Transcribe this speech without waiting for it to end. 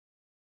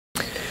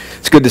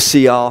good to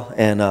see y'all,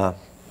 and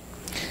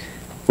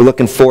we're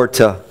looking forward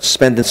to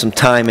spending some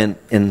time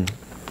in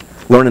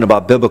learning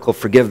about biblical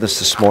forgiveness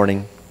this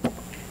morning.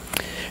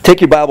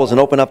 Take your Bibles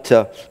and open up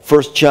to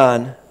 1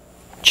 John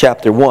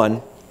chapter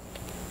 1.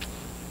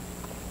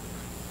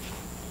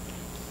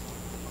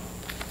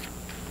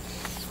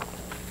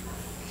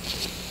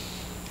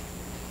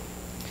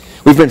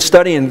 We've been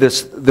studying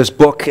this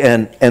book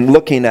and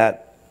looking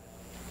at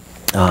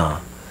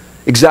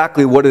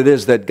exactly what it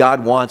is that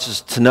God wants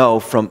us to know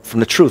from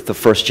the truth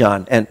of 1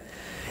 John. And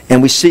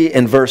we see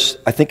in verse,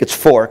 I think it's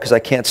 4, because I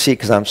can't see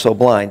because I'm so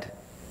blind.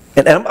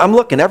 And I'm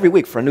looking every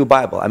week for a new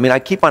Bible. I mean, I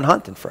keep on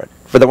hunting for it.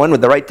 For the one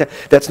with the right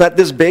that's not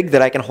this big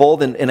that I can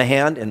hold in a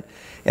hand,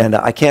 and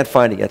I can't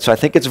find it yet. So I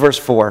think it's verse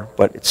 4,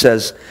 but it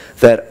says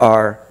that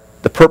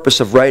the purpose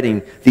of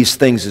writing these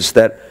things is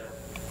that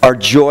our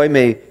joy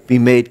may be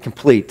made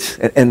complete.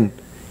 And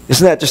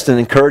isn't that just an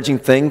encouraging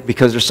thing?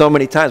 Because there's so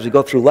many times we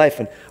go through life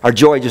and our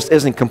joy just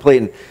isn't complete.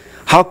 And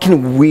how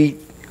can we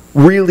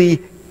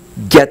really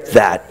get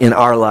that in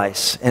our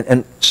lives?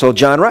 And so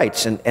John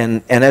writes,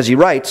 and as he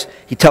writes,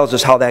 he tells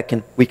us how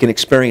we can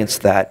experience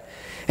that.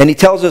 And he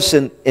tells us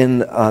in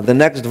the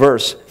next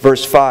verse,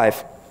 verse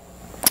 5,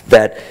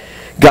 that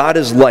God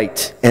is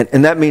light.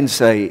 And that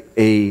means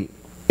a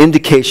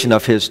indication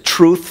of His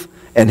truth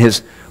and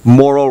His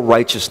moral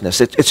righteousness.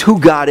 It's who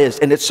God is.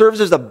 And it serves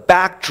as a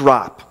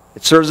backdrop.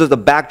 It serves as a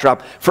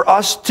backdrop for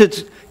us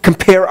to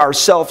compare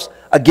ourselves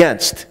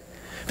against.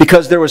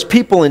 Because there was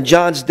people in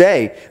John's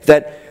day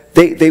that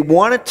they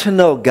wanted to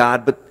know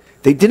God, but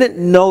they didn't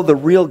know the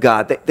real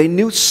God. They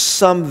knew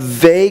some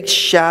vague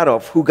shadow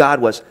of who God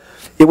was.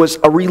 It was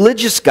a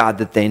religious God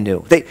that they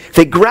knew.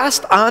 They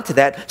grasped onto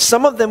that.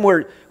 Some of them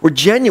were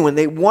genuine.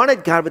 They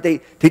wanted God, but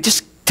they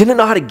just didn't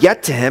know how to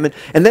get to Him.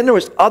 And then there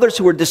was others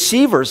who were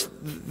deceivers.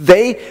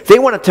 They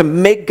wanted to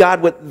make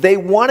God what they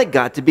wanted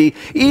God to be.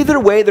 Either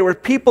way, there were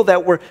people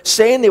that were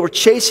saying they were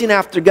chasing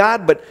after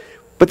God, but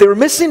they were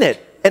missing it.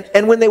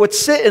 And when they would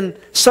sit in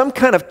some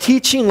kind of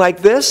teaching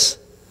like this,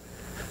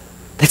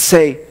 they'd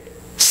say,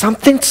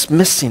 something's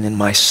missing in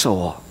my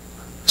soul.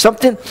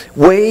 Something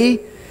way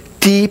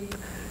deep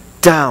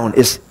down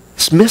is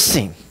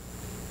missing.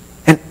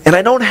 And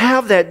I don't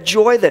have that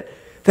joy that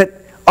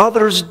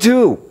others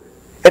do.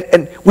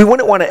 And we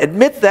wouldn't want to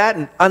admit that,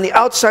 and on the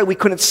outside we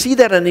couldn't see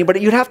that in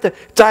anybody. You'd have to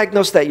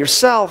diagnose that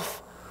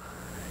yourself.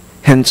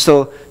 And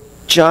so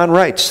John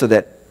writes so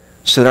that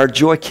our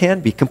joy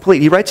can be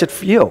complete. He writes it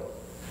for you.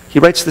 He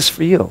writes this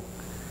for you.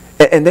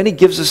 And then he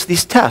gives us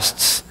these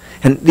tests.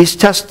 And these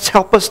tests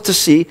help us to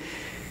see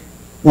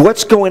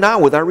what's going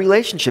on with our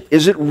relationship.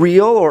 Is it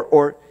real,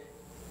 or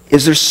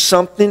is there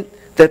something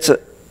that's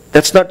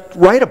not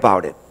right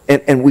about it?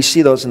 And we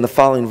see those in the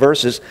following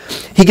verses.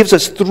 He gives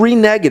us 3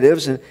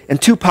 negatives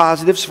and 2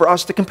 positives for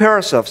us to compare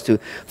ourselves to.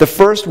 The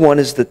first one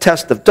is the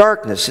test of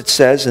darkness. It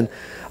says in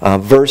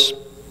verse,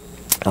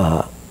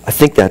 I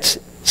think that's,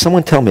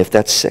 someone tell me if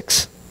that's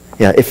 6.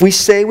 Yeah, if we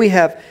say we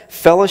have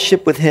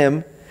fellowship with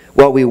Him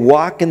while we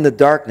walk in the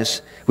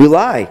darkness, we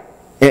lie.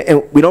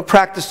 And we don't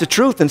practice the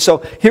truth. And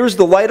so here's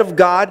the light of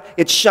God.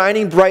 It's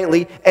shining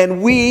brightly.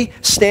 And we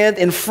stand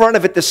in front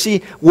of it to see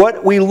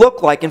what we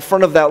look like in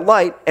front of that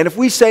light. And if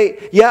we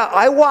say, yeah,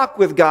 I walk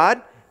with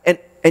God,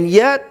 and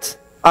yet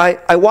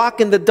I walk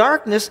in the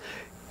darkness,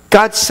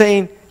 God's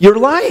saying, you're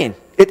lying.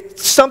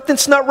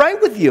 Something's not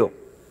right with you.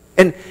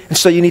 And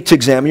so you need to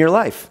examine your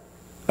life.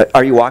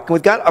 Are you walking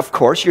with God? Of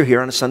course, you're here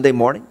on a Sunday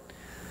morning.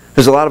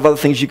 There's a lot of other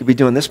things you could be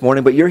doing this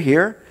morning, but you're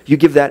here. You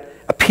give that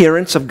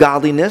appearance of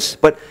godliness.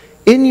 But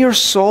in your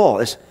soul,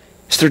 is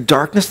there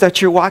darkness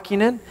that you're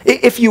walking in?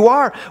 If you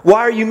are, why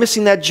are you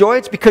missing that joy?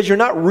 It's because you're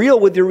not real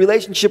with your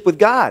relationship with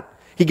God.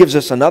 He gives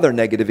us another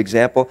negative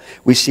example.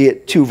 We see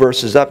it 2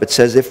 verses up. It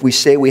says, if we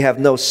say we have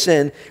no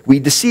sin, we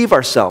deceive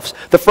ourselves.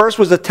 The first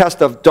was the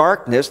test of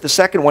darkness. The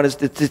second one is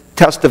the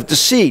test of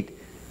deceit.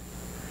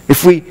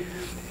 If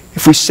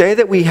we say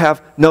that we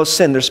have no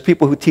sin, there's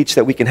people who teach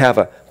that we can have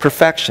a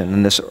perfection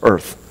in this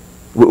earth.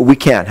 We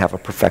can't have a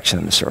perfection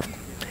in this earth.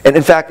 And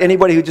in fact,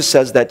 anybody who just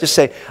says that, just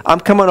say, I'm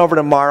coming over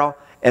tomorrow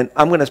and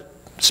I'm going to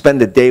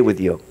spend the day with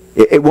you.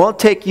 It won't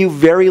take you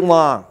very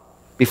long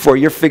before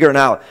you're figuring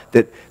out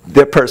that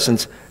their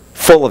person's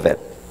full of it.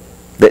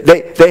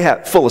 They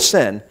have full of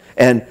sin,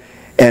 and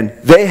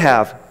they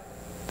have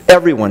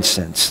everyone's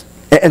sins.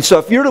 And so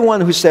if you're the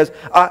one who says,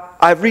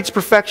 I've reached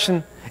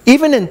perfection,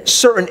 even in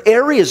certain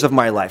areas of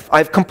my life,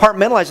 I've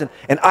compartmentalized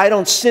and I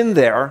don't sin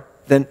there,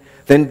 then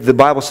the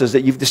Bible says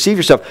that you've deceived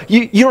yourself.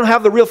 You don't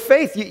have the real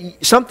faith.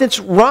 Something's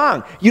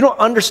wrong. You don't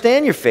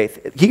understand your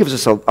faith. He gives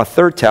us a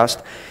third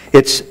test.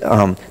 It's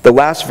the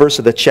last verse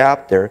of the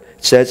chapter.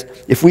 It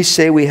says, if we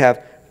say we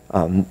have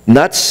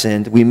not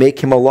sinned, we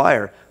make Him a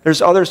liar.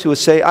 There's others who would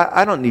say,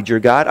 I don't need your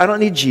God. I don't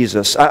need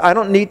Jesus. I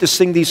don't need to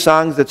sing these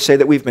songs that say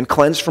that we've been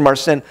cleansed from our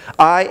sin.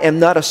 I am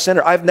not a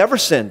sinner. I've never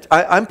sinned.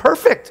 I'm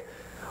perfect.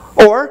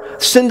 Or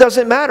sin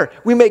doesn't matter.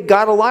 We make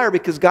God a liar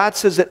because God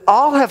says that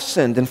all have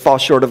sinned and fall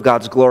short of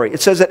God's glory.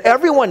 It says that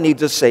everyone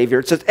needs a Savior.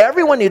 It says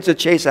everyone needs to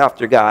chase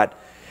after God.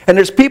 And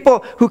there's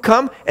people who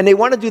come and they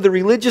want to do the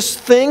religious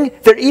thing.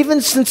 They're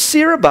even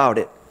sincere about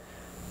it.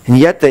 And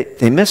yet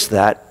they miss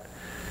that.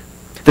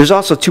 There's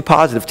also two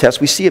positive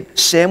tests. We see it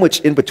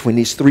sandwiched in between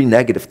these three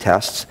negative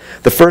tests.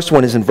 The first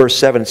one is in verse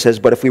 7. It says,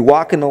 "But if we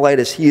walk in the light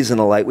as he is in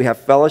the light, we have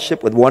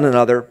fellowship with one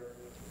another,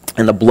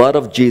 and the blood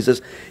of Jesus,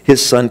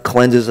 his Son,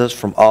 cleanses us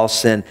from all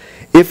sin."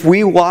 If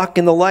we walk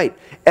in the light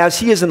as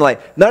he is in the light,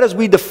 not as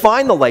we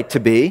define the light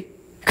to be,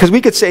 because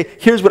we could say,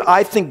 here's what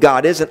I think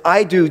God is, and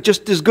I do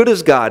just as good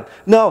as God.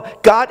 No,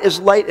 God is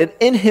light, and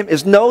in him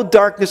is no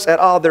darkness at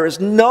all. There is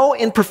no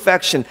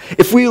imperfection.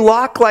 If we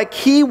walk like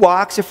he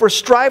walks, if we're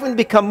striving to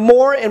become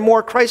more and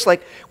more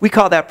Christ-like, we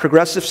call that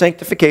progressive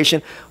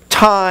sanctification.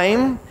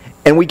 Time,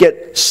 and we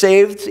get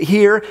saved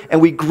here,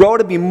 and we grow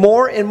to be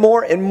more and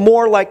more and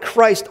more like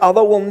Christ,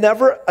 although we'll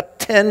never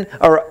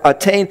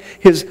attain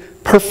his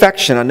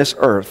perfection on this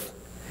earth.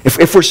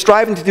 If we're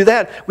striving to do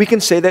that, we can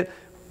say that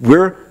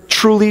we're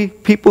truly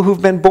people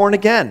who've been born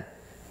again.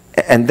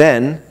 And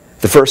then,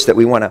 the verse that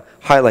we want to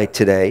highlight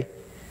today,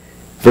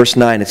 verse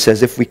 9, it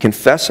says, "If we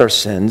confess our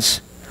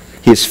sins,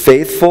 he is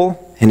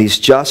faithful and he's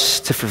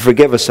just to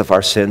forgive us of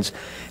our sins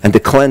and to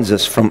cleanse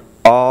us from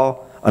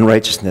all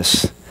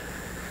unrighteousness."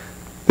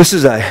 This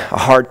is a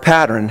hard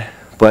pattern,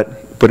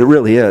 but it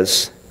really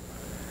is.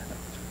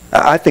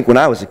 I think when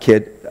I was a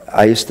kid,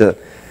 I used to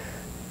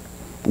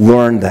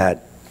learn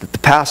that the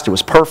pastor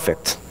was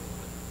perfect.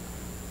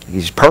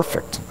 He's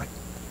perfect.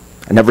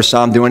 I never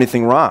saw him do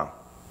anything wrong.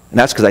 And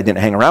that's because I didn't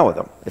hang around with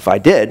him. If I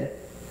did,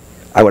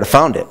 I would have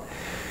found it.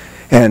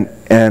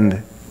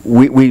 And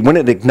we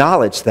wouldn't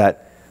acknowledge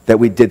that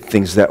we did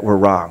things that were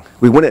wrong.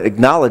 We wouldn't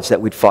acknowledge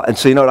that we'd fall. And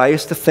so you know what I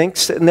used to think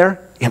sitting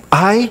there? Am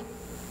I,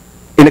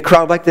 in a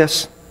crowd like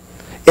this,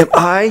 am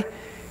I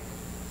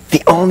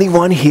the only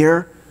one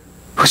here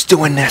who's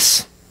doing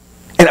this?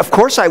 And of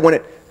course I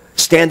wouldn't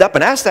stand up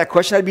and ask that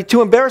question. I'd be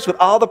too embarrassed with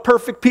all the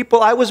perfect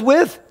people I was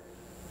with.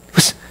 It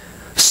was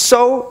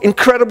so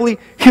incredibly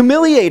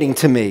humiliating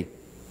to me.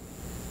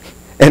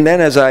 And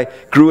then as I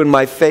grew in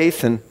my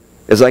faith and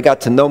as I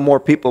got to know more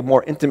people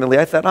more intimately,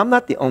 I thought, I'm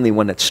not the only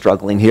one that's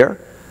struggling here.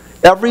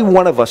 Every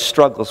one of us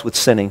struggles with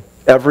sinning.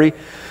 Every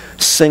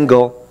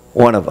single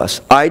one of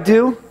us. I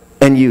do,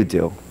 and you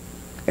do.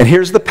 And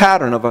here's the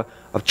pattern of a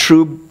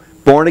true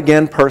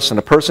born-again person,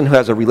 a person who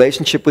has a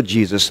relationship with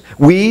Jesus.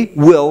 We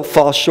will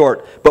fall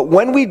short. But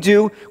when we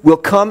do, we'll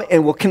come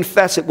and we'll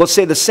confess it. We'll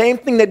say the same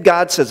thing that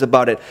God says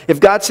about it.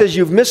 If God says,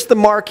 you've missed the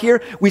mark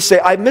here, we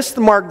say, I missed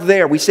the mark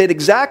there. We say it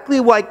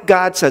exactly like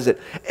God says it.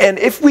 And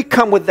if we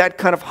come with that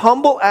kind of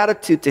humble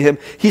attitude to him,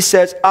 he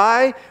says,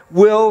 I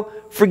will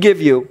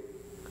forgive you,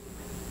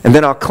 and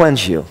then I'll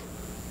cleanse you.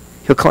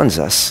 He'll cleanse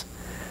us.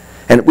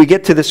 And we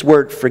get to this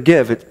word,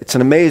 forgive. It's an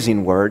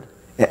amazing word.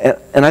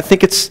 And I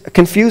think it's a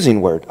confusing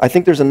word. I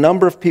think there's a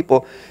number of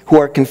people who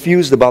are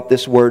confused about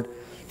this word,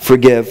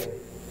 forgive.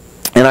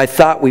 And I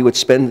thought we would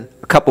spend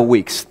a couple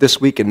weeks, this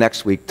week and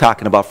next week,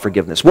 talking about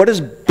forgiveness. What does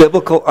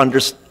biblical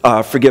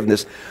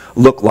forgiveness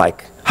look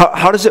like?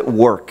 How does it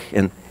work?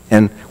 And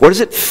what does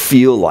it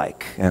feel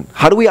like? And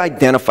how do we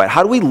identify it?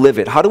 How do we live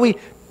it? How do we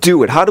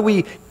do it? How do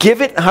we give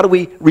it? How do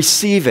we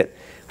receive it?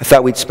 I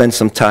thought we'd spend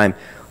some time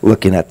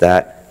looking at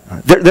that.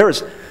 There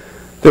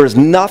is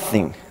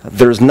nothing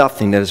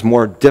that is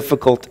more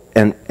difficult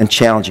and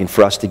challenging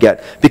for us to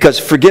get. Because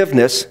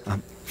forgiveness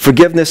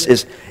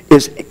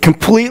is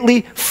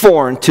completely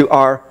foreign to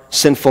our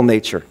sinful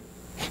nature.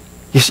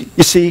 You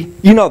see,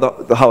 you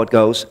know how it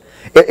goes.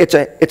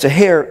 It's a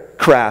hair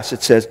crass.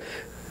 It says,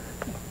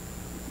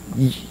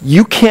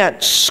 you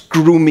can't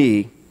screw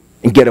me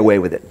and get away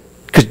with it.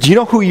 Because do you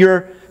know who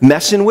you're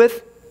messing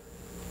with?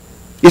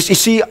 You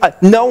see,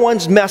 no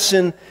one's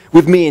messing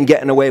with me and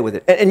getting away with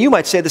it. And you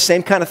might say the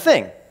same kind of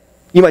thing.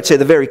 You might say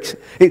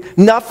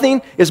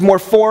nothing is more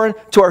foreign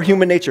to our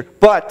human nature.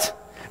 But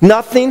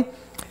nothing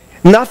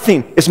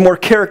is more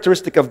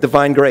characteristic of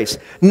divine grace.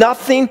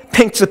 Nothing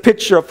paints a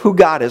picture of who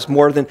God is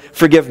more than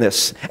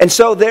forgiveness. And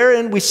so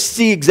therein we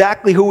see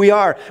exactly who we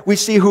are. We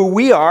see who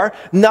we are.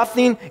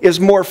 Nothing is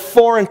more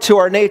foreign to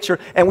our nature.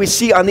 And we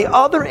see on the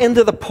other end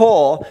of the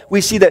pole, we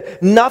see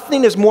that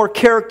nothing is more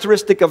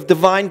characteristic of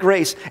divine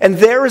grace. And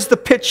there is the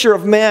picture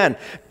of man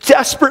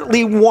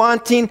desperately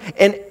wanting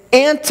an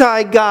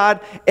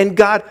anti-God and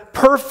God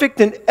perfect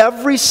in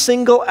every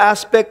single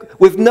aspect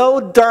with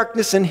no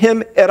darkness in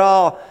him at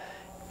all.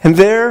 And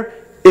there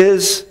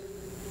is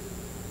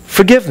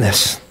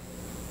forgiveness.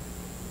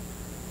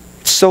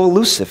 It's so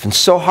elusive and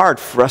so hard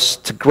for us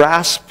to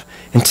grasp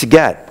and to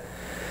get.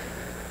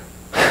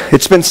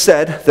 It's been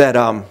said that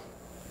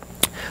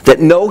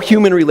no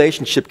human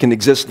relationship can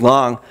exist in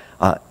a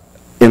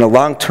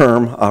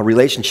long-term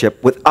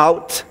relationship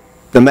without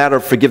the matter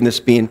of forgiveness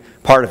being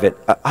part of it.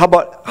 How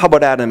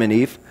about Adam and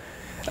Eve?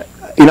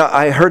 You know,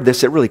 I heard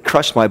this. It really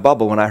crushed my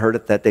bubble when I heard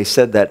it, that they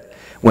said that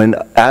when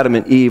Adam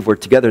and Eve were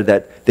together,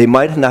 that they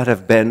might not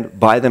have been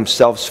by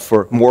themselves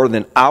for more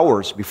than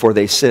hours before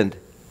they sinned.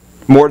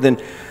 More than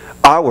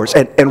hours.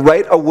 And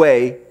right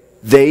away,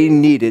 they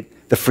needed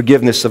the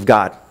forgiveness of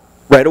God.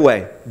 Right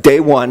away. Day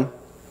one,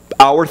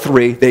 hour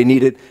 3, they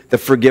needed the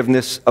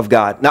forgiveness of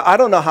God. Now, I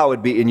don't know how it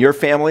would be in your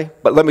family,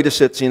 but let me just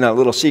say a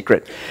little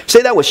secret.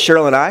 Say that was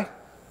Cheryl and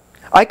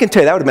I can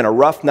tell you that would have been a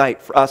rough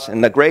night for us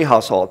in the Gray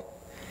household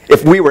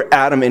if we were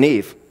Adam and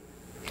Eve.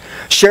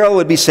 Cheryl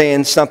would be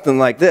saying something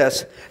like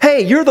this,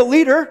 hey, you're the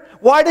leader,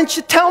 why didn't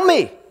you tell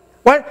me?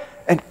 Why?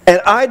 And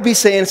I'd be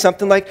saying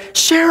something like,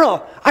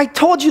 Cheryl, I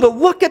told you to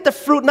look at the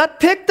fruit, not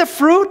pick the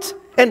fruit.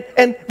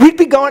 And we'd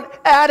be going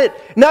at it.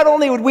 Not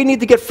only would we need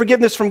to get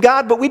forgiveness from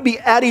God, but we'd be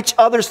at each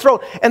other's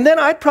throat. And then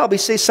I'd probably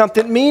say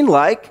something mean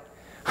like,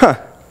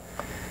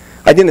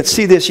 I didn't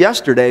see this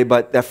yesterday,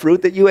 but that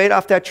fruit that you ate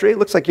off that tree,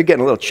 looks like you're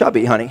getting a little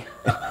chubby, honey.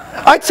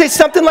 I'd say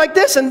something like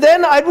this, and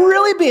then I'd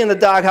really be in the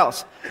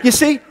doghouse. You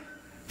see,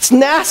 it's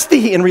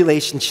nasty in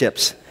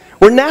relationships.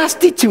 We're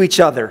nasty to each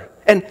other.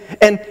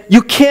 And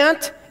you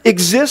can't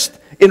exist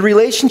in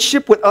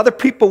relationship with other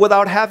people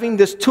without having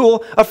this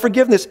tool of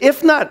forgiveness.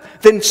 If not,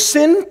 then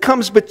sin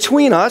comes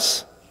between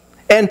us.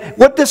 And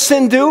what does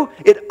sin do?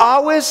 It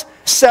always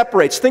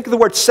separates. Think of the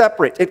word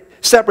separate. It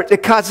separates.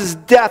 It causes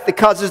death. It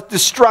causes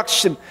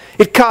destruction.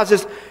 It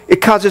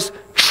causes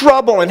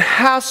trouble and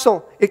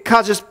hassle. It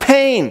causes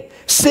pain.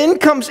 Sin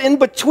comes in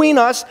between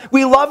us.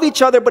 We love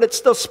each other, but it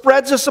still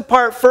spreads us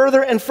apart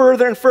further and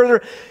further and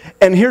further.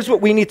 And here's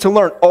what we need to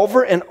learn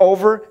over and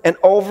over and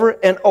over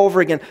and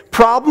over again.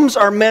 Problems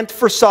are meant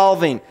for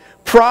solving.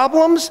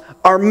 Problems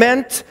are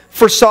meant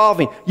for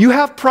solving. You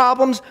have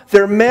problems,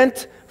 they're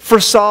meant for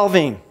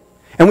solving.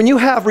 And when you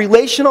have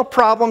relational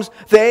problems,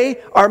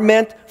 they are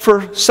meant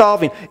for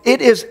solving.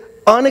 It is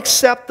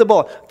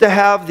unacceptable to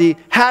have the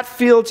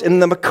Hatfields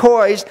and the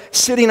McCoys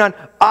sitting on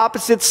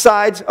opposite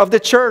sides of the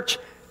church.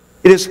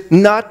 It is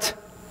not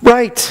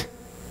right.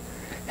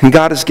 And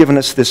God has given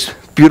us this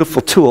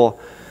beautiful tool,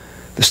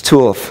 this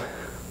tool of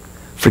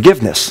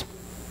forgiveness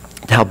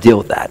to help deal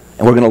with that.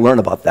 And we're going to learn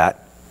about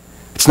that.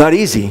 It's not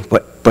easy,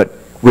 but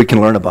we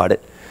can learn about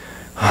it.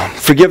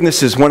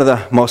 Forgiveness is one of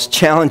the most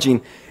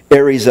challenging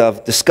areas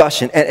of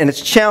discussion. And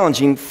it's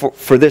challenging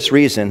for this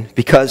reason,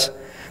 because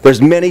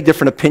there's many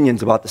different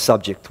opinions about the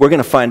subject. We're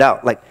going to find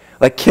out.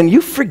 Like, can you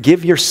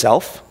forgive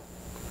yourself?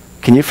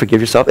 Can you forgive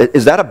yourself?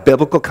 Is that a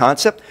biblical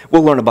concept?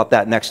 We'll learn about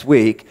that next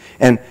week.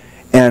 And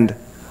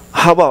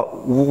how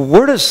about,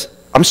 where does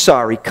I'm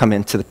sorry come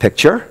into the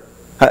picture?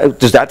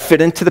 Does that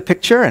fit into the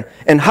picture?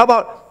 And how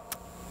about,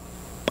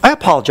 I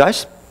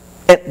apologize?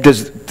 And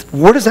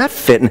where does that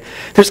fit? And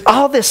there's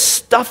all this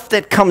stuff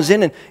that comes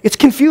in, and it's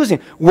confusing.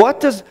 What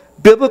does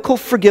biblical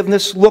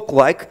forgiveness look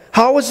like?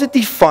 How is it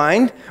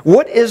defined?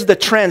 What is the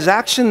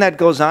transaction that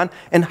goes on?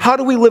 And how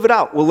do we live it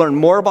out? We'll learn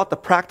more about the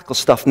practical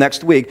stuff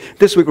next week.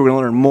 This week we're going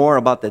to learn more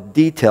about the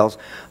details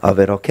of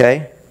it,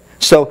 okay?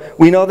 So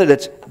we know that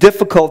it's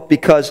difficult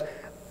because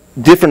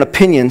different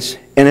opinions,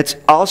 and it's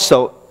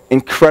also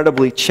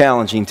incredibly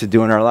challenging to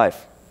do in our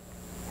life.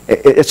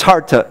 It's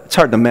hard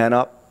to man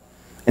up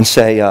and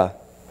say,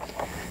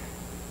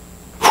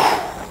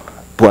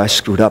 boy, I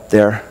screwed up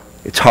there.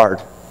 It's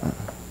hard.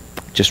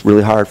 Just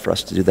really hard for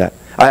us to do that.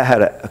 I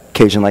had an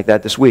occasion like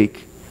that this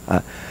week.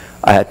 I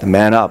had to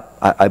man up.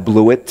 I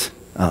blew it.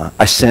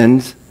 I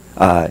sinned.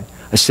 I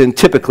sinned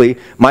typically.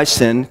 My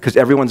sin, because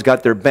everyone's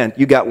got their bent.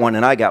 You got one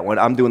and I got one.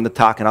 I'm doing the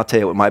talking. I'll tell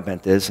you what my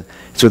bent is.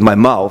 It's with my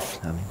mouth.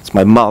 It's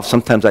my mouth.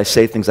 Sometimes I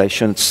say things I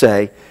shouldn't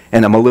say,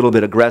 and I'm a little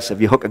bit aggressive.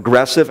 You hook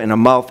aggressive in a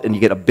mouth and you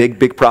get a big,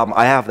 big problem.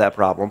 I have that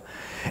problem.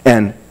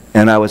 And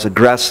I was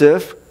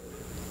aggressive,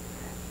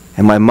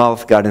 and my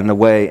mouth got in the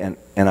way, and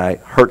I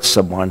hurt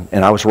someone,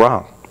 and I was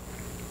wrong.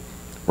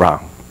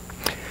 Wrong.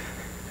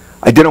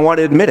 I didn't want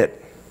to admit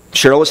it.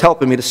 Cheryl was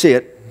helping me to see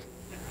it.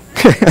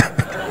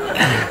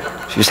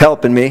 She was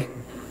helping me.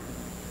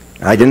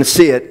 I didn't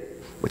see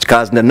it, which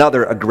caused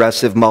another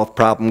aggressive mouth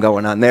problem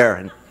going on there.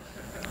 And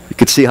you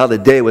could see how the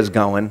day was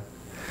going.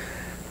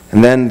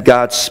 And then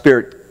God's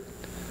Spirit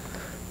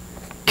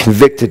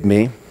convicted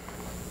me,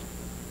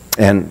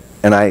 and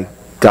I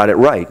got it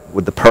right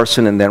with the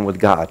person and then with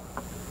God.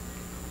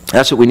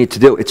 That's what we need to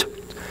do.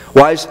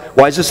 Why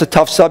is this a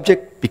tough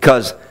subject?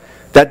 Because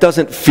that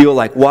doesn't feel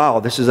like, wow,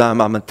 this is I'm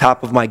on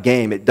top of my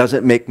game. It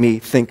doesn't make me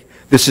think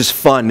this is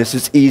fun, this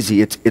is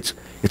easy.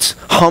 It's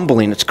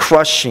humbling, it's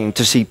crushing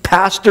to see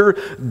Pastor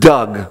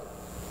Doug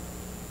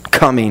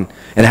coming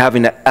and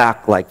having to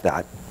act like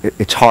that.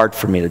 It's hard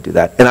for me to do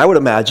that. And I would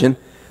imagine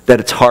that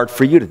it's hard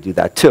for you to do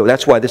that too.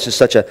 That's why this is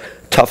such a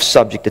tough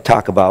subject to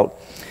talk about.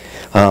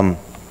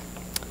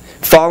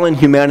 Fallen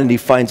humanity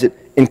finds it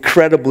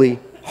incredibly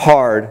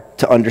hard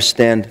to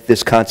understand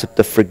this concept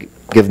of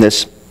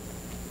forgiveness.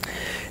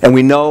 And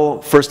we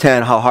know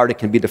firsthand how hard it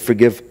can be to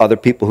forgive other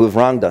people who have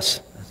wronged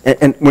us.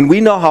 And when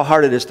we know how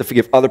hard it is to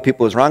forgive other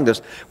people who have wronged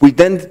us, we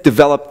then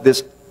develop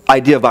this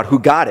idea about who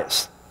God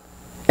is.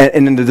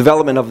 And in the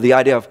development of the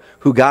idea of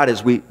who God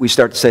is, we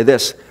start to say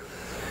this.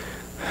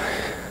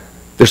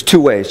 There's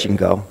two ways you can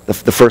go. The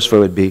first way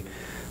would be,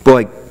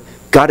 boy,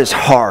 God is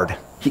hard.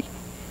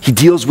 He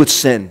deals with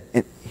sin.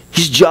 And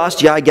he's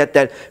just, yeah, I get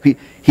that.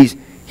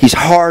 He's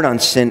hard on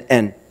sin,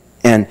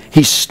 and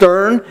he's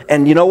stern.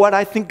 And you know what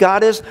I think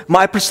God is?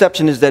 My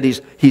perception is that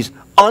he's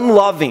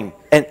unloving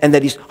and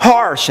that he's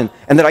harsh and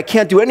that I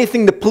can't do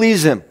anything to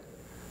please him.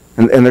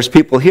 And there's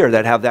people here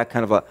that have that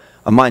kind of a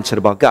mindset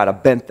about God, a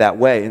bent that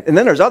way. And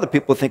then there's other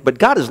people who think, but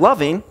God is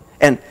loving,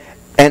 and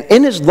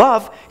in his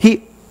love,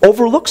 he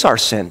overlooks our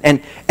sin.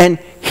 And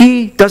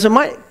he doesn't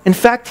mind. In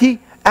fact, he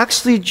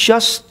actually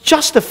just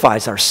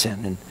justifies our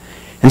sin.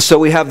 And so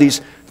we have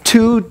these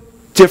two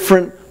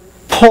different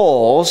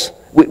poles.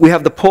 We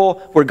have the pole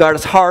where God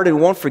is hard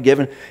and won't forgive,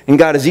 and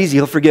God is easy.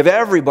 He'll forgive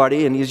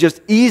everybody, and he's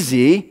just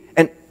easy.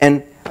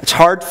 And it's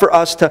hard for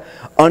us to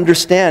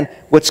understand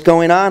what's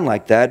going on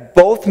like that.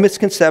 Both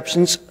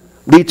misconceptions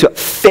lead to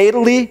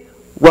fatally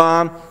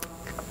wrong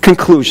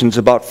conclusions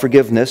about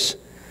forgiveness.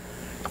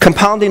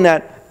 Compounding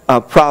that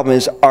problem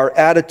is our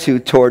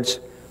attitude towards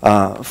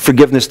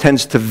forgiveness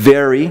tends to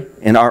vary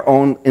in our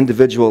own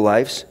individual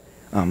lives.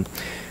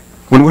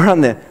 When we're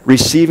on the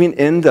receiving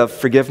end of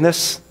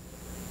forgiveness,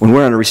 when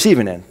we're on the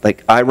receiving end,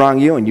 like I wrong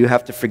you and you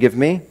have to forgive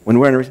me, when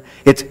we're in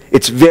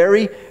it's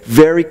very,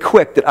 very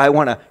quick that I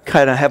want to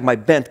kind of have my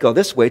bent go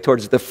this way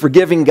towards the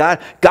forgiving God.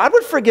 God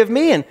would forgive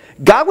me, and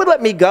God would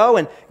let me go,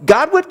 and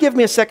God would give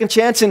me a second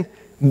chance, and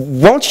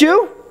won't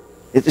you?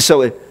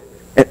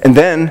 And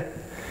then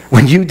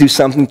when you do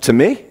something to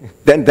me,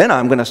 then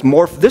I'm going to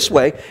morph this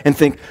way and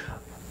think,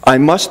 I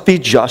must be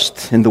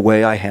just in the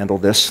way I handle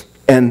this,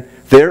 and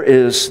there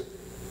is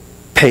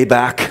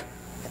payback,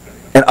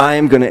 and I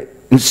am going to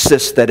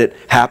insist that it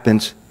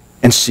happens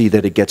and see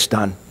that it gets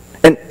done.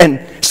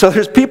 And so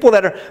there's people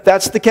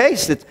that's the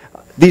case. It's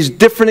these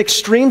different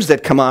extremes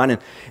that come on,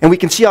 and we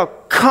can see how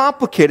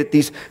complicated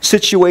these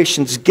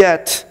situations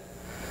get.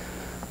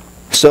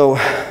 So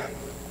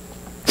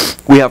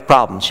we have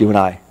problems, you and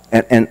I.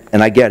 And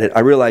I get it.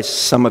 I realize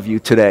some of you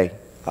today,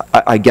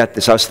 I get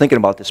this. I was thinking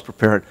about this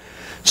preparing.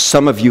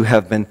 Some of you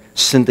have been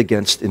sinned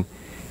against in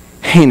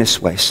heinous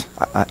ways.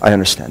 I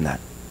understand that.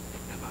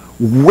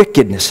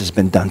 Wickedness has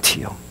been done to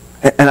you.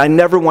 And I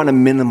never want to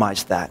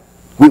minimize that.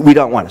 We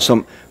don't want to.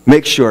 So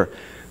make sure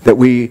that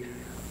we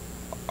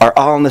are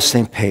all on the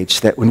same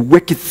page, that when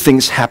wicked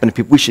things happen to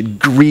people, we should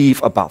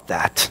grieve about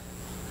that.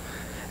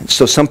 And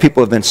so some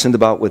people have been sinned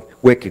about with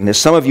wickedness.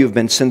 Some of you have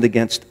been sinned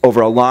against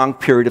over a long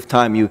period of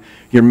time.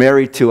 You're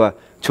married to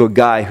a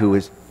guy who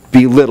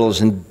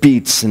belittles and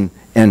beats and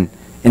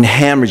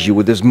hammers you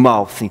with his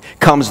mouth. He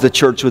comes to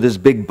church with his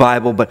big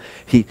Bible, but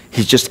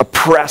he's just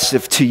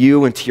oppressive to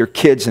you and to your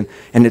kids, and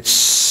it's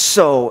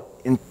so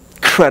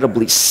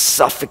incredibly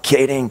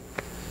suffocating.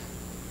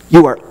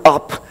 You are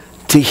up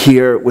to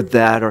here with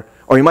that.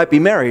 Or you might be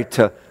married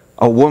to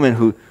a woman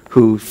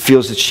who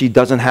feels that she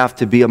doesn't have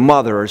to be a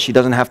mother, or she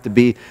doesn't have to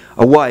be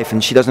a wife,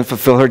 and she doesn't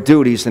fulfill her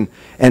duties, and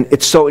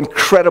it's so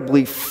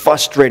incredibly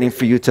frustrating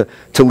for you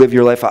to live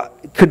your life.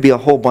 It could be a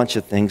whole bunch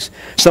of things.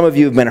 Some of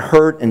you have been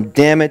hurt and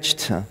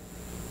damaged,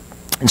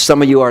 and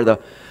some of you are the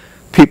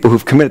people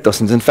who've committed those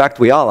sins. In fact,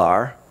 we all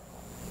are.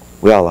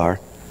 We all are.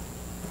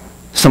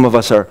 Some of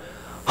us are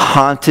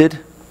haunted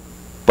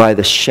by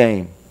the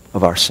shame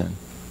of our sin.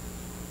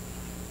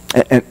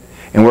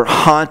 And we're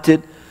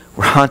haunted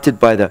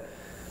by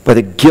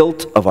the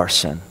guilt of our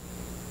sin.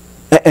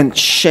 And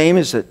shame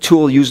is a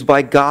tool used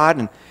by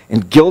God,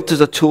 and guilt is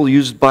a tool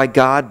used by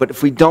God. But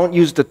if we don't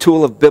use the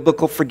tool of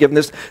biblical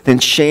forgiveness, then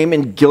shame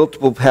and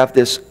guilt will have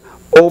this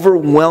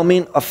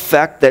overwhelming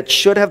effect that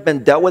should have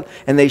been dealt with,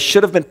 and they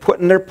should have been put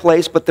in their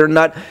place, but they're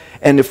not.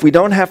 And if we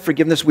don't have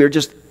forgiveness, we are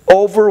just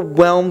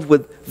overwhelmed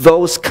with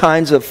those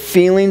kinds of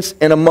feelings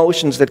and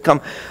emotions that come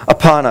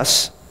upon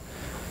us.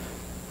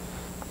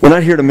 We're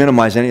not here to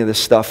minimize any of this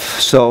stuff,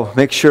 so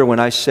make sure when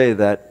I say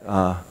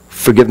that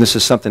forgiveness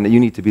is something that you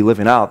need to be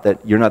living out,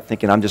 that you're not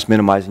thinking I'm just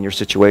minimizing your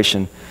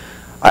situation.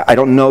 I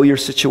don't know your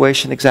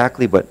situation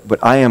exactly, but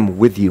I am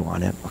with you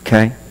on it,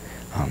 okay?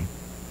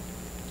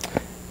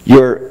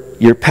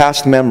 Your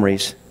past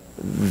memories,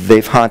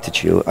 they've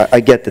haunted you. I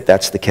get that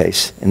that's the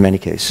case in many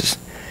cases.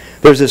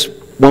 There's this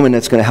woman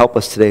that's going to help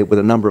us today with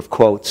a number of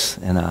quotes,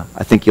 and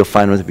I think you'll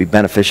find them to be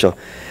beneficial.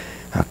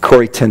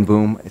 Corrie ten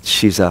Boom,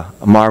 she's a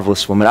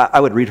marvelous woman. I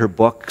would read her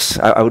books.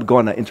 I would go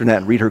on the internet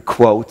and read her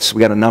quotes.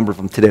 We got a number of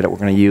them today that we're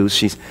going to use.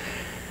 She's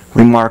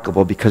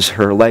remarkable because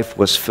her life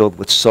was filled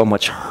with so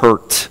much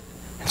hurt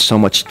and so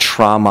much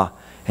trauma,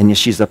 and yet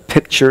she's a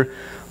picture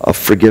of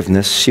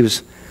forgiveness. She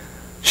was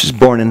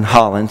born in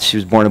Holland. She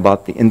was born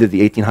about the end of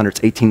the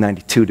 1800s,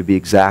 1892 to be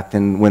exact,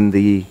 and when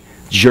the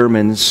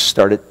Germans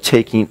started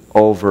taking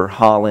over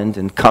Holland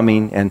and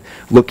coming and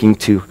looking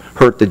to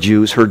hurt the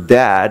Jews, her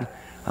dad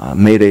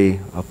made a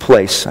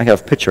place. I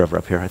have a picture of her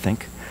up here, I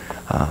think.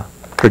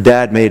 Her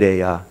dad made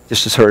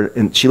this is her,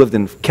 and she lived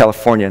in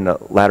California in the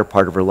latter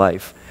part of her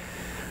life.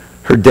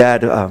 Her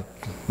dad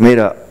made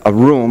a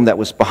room that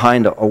was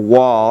behind a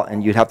wall,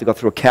 and you'd have to go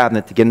through a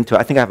cabinet to get into it.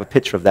 I think I have a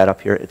picture of that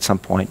up here at some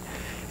point.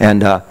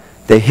 And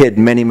they hid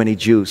many, many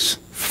Jews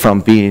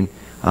from being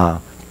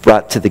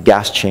brought to the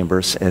gas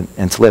chambers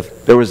and to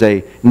live. There was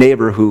a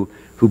neighbor who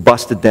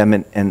busted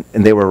them, and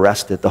they were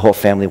arrested. The whole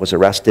family was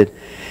arrested.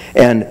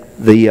 And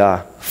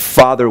the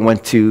father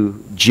went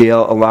to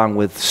jail along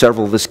with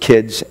several of his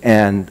kids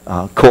and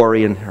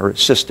Corrie and her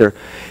sister.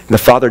 And the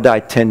father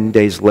died 10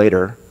 days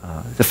later.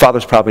 The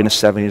father's probably in his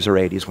 70s or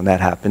 80s when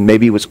that happened.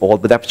 Maybe he was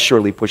old, but that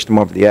surely pushed him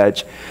over the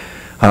edge.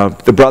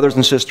 The brothers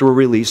and sister were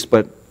released,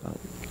 but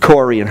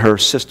Corrie and her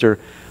sister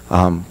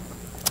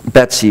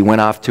Betsy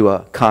went off to a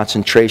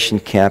concentration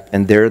camp,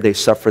 and there they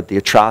suffered the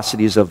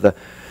atrocities of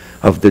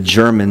the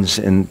Germans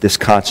in this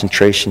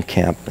concentration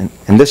camp.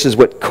 And this is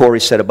what Corrie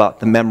said about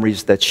the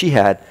memories that she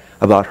had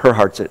about her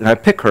heart. And I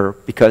pick her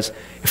because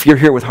if you're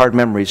here with hard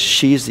memories,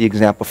 she's the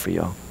example for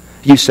you.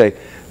 You say,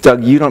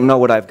 Doug, you don't know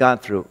what I've gone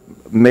through.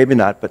 Maybe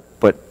not,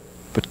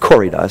 but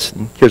Corrie does.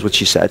 And here's what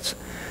she says.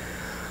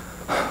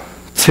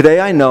 Today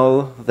I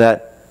know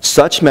that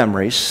such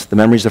memories, the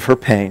memories of her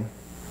pain,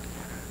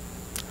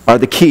 are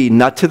the key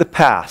not to the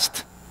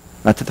past,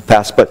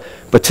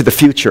 but to the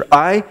future.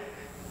 I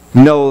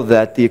know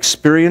that the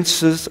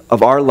experiences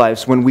of our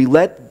lives, when we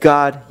let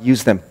God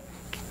use them,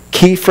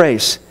 key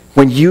phrase,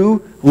 when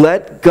you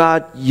let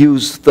God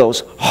use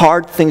those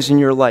hard things in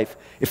your life,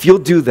 if you'll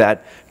do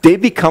that, they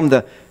become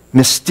the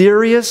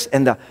mysterious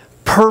and the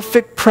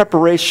perfect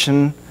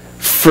preparation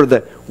for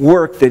the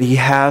work that He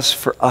has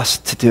for us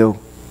to do.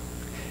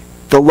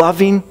 The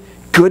loving,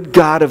 good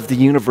God of the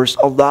universe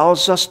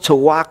allows us to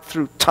walk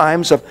through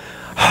times of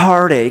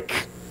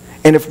heartache.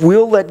 And if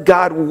we'll let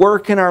God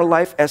work in our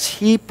life as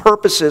He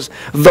purposes,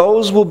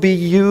 those will be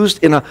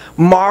used in a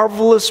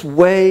marvelous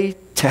way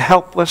to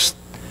help us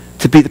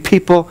to be the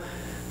people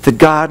that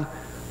God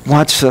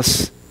wants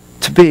us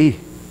to be.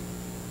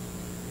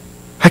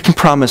 I can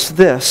promise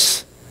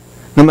this,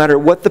 no matter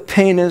what the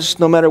pain is,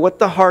 no matter what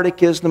the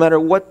heartache is, no matter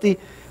what the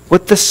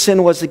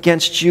sin was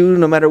against you,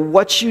 no matter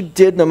what you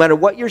did, no matter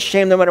what your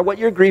shame, no matter what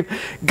your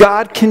grief,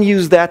 God can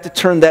use that to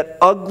turn that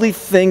ugly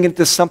thing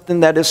into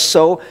something that is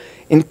so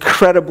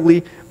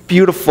incredibly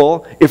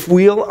beautiful if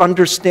we'll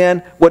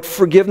understand what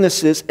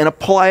forgiveness is and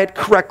apply it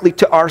correctly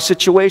to our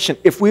situation.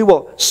 If we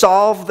will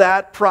solve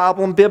that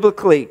problem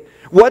biblically.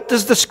 What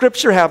does the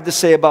Scripture have to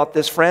say about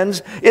this,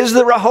 friends? Is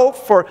there a hope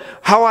for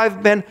how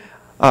I've been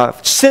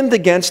sinned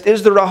against?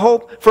 Is there a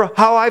hope for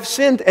how I've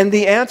sinned? And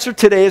the answer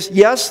today is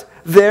yes,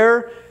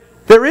 there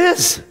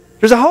is.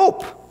 There's a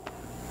hope.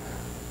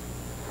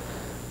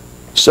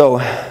 So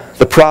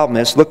the problem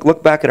is,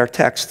 look back at our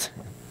text.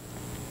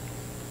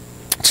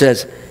 It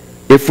says,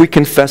 if we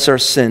confess our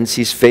sins,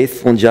 He's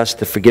faithful and just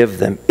to forgive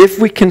them. If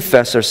we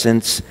confess our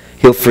sins,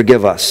 He'll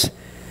forgive us.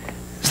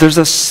 So there's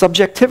a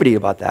subjectivity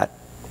about that.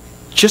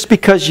 Just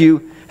because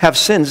you have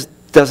sins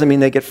doesn't mean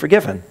they get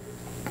forgiven.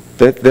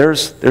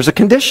 There's a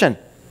condition.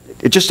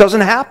 It just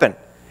doesn't happen.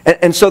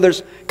 And so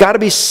there's got to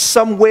be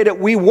some way that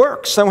we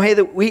work, some way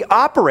that we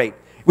operate.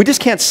 We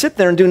just can't sit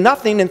there and do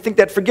nothing and think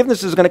that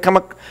forgiveness is going to come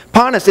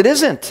upon us. It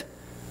isn't.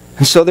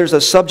 And so there's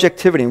a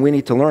subjectivity, and we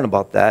need to learn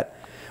about that.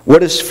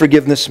 What does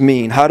forgiveness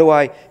mean? How do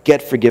I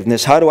get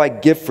forgiveness? How do I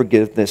give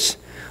forgiveness?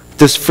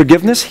 Does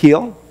forgiveness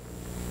heal?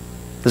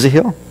 Does it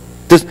heal?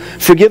 Does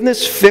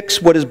forgiveness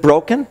fix what is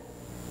broken?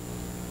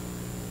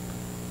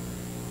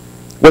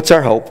 What's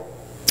our hope?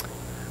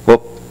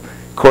 Well,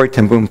 Corrie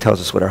ten Boom tells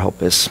us what our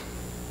hope is.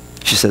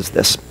 She says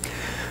this: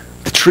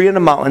 the tree on the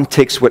mountain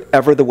takes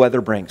whatever the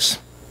weather brings.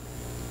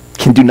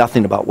 Can do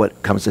nothing about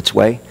what comes its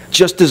way.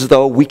 Just as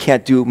though we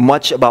can't do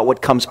much about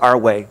what comes our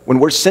way. When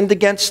we're sinned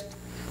against,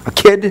 a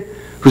kid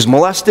who's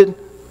molested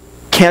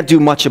can't do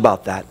much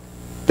about that.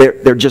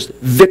 They're just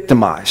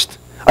victimized.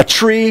 A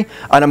tree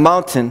on a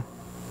mountain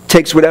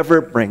takes whatever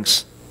it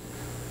brings.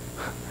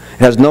 It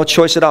has no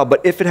choice at all.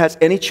 But if it has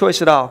any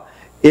choice at all,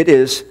 it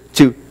is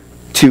to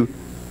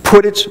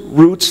put its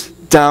roots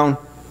down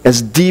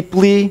as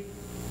deeply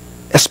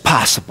as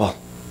possible.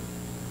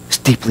 As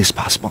deeply as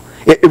possible.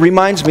 It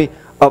reminds me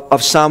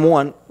of Psalm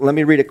 1. Let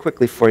me read it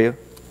quickly for you.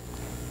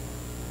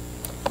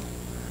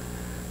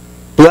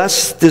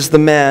 Blessed is the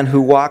man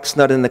who walks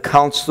not in the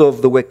counsel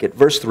of the wicked.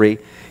 Verse 3.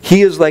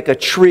 He is like a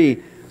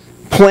tree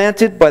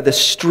planted by the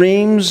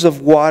streams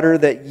of water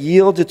that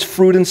yields its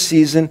fruit in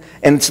season,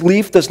 and its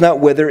leaf does not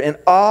wither. In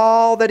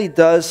all that he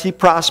does, he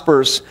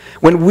prospers.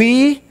 When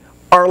we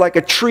are like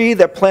a tree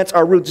that plants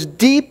our roots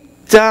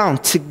deep down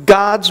to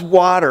God's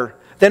water,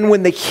 then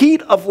when the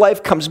heat of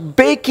life comes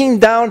baking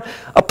down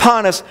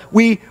upon us,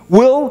 we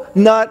will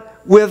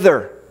not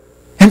wither.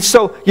 And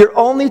so your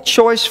only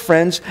choice,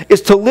 friends,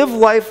 is to live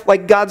life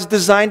like God's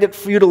designed it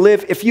for you to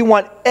live if you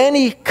want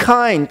any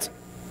kind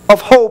of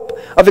hope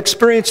of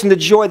experiencing the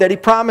joy that He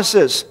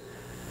promises.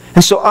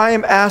 And so I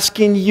am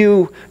asking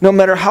you, no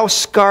matter how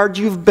scarred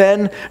you've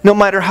been, no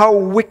matter how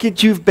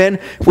wicked you've been,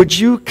 would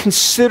you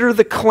consider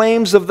the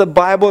claims of the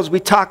Bible as we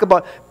talk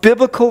about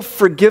biblical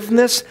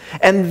forgiveness,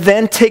 and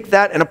then take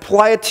that and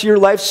apply it to your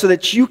life so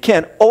that you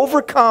can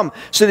overcome,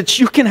 so that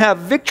you can have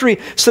victory,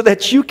 so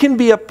that you can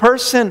be a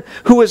person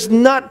who is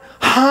not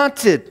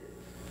haunted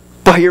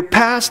by your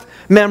past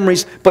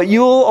memories, but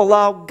you'll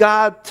allow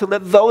God to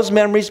let those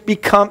memories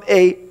become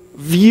a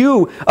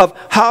view of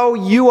how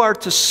you are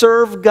to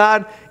serve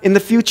God in the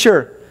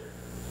future.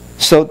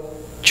 So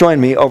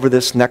join me over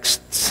this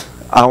next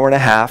hour and a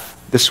half,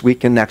 this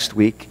week and next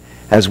week,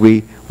 as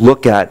we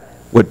look at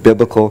what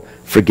biblical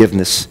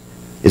forgiveness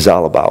is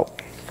all about.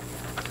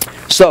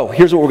 So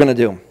here's what we're going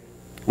to do.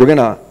 We're going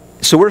to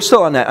So we're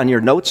still on that, on your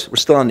notes. We're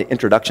still on the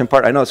introduction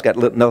part. I know it's got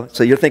no.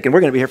 So you're thinking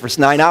we're going to be here for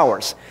 9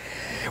 hours.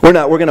 We're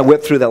not. We're going to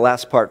whip through that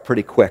last part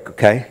pretty quick,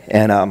 okay?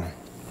 And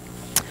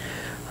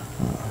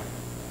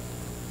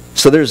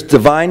so there's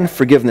divine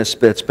forgiveness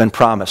that's been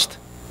promised.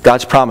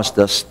 God's promised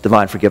us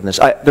divine forgiveness.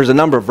 There's a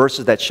number of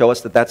verses that show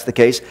us that that's the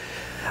case.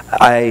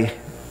 I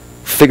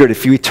figured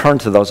if you turn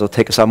to those, it'll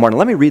take us out more. And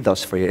let me read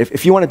those for you.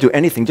 If you want to do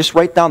anything, just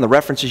write down the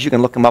references. You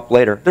can look them up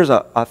later. There's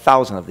a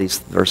 1,000 of these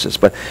verses.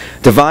 But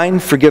divine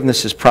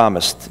forgiveness is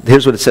promised.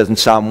 Here's what it says in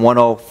Psalm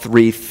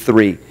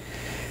 103:3.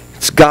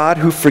 It's God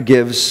who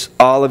forgives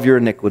all of your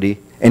iniquity,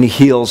 and He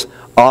heals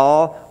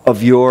all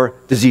of your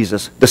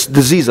diseases. The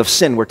disease of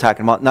sin we're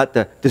talking about, not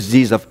the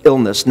disease of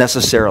illness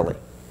necessarily.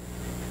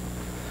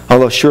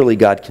 Although surely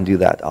God can do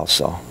that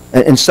also.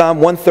 In Psalm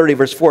 130,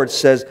 verse 4, it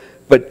says,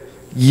 But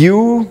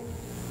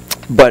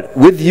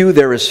with you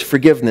there is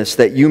forgiveness,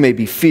 that you may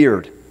be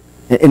feared.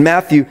 In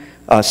Matthew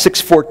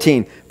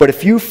 6:14, but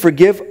if you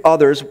forgive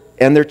others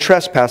and their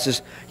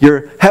trespasses,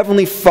 your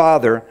heavenly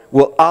Father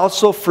will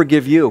also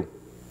forgive you.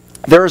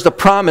 There is the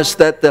promise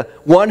that the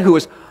one who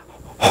is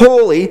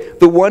holy,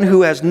 the one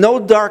who has no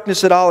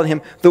darkness at all in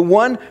him, the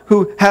one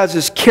who has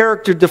his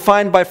character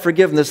defined by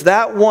forgiveness,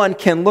 that one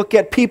can look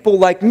at people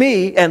like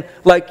me and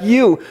like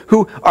you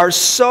who are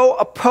so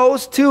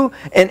opposed to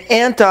and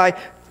anti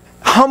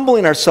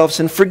humbling ourselves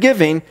and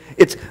forgiving.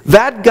 It's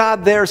that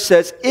God there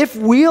says, if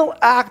we'll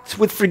act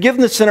with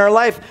forgiveness in our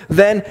life,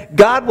 then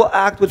God will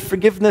act with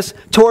forgiveness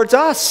towards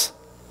us.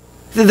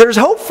 There's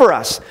hope for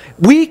us.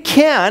 We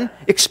can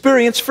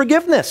experience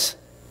forgiveness.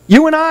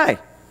 You and I.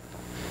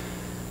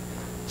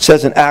 It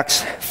says in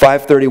Acts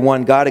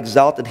 5:31, God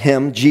exalted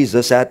Him,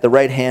 Jesus, at the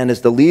right hand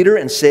as the leader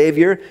and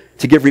Savior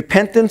to give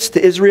repentance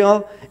to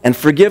Israel and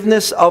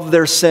forgiveness of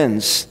their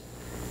sins.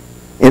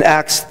 In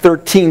Acts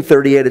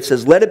 13:38 it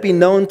says, Let it be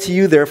known to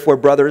you, therefore,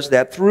 brothers,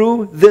 that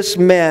through this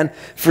man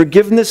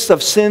forgiveness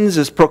of sins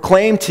is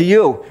proclaimed to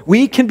you.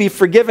 We can be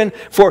forgiven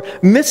for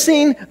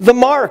missing the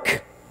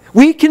mark.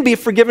 We can be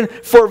forgiven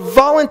for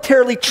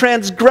voluntarily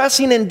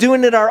transgressing and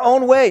doing it our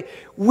own way.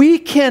 We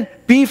can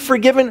be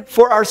forgiven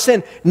for our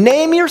sin.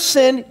 Name your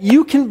sin,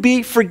 you can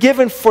be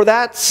forgiven for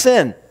that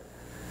sin.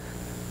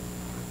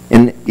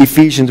 In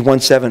Ephesians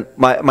 1:7,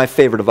 my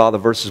favorite of all the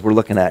verses we're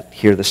looking at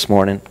here this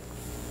morning,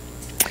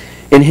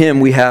 in Him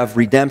we have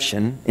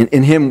redemption.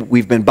 In Him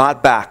we've been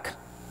bought back.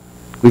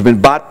 We've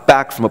been bought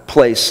back from a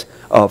place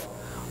of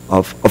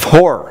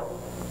horror.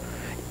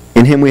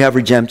 In Him we have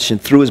redemption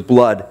through His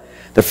blood,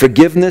 the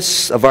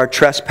forgiveness of our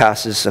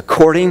trespasses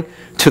according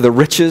to the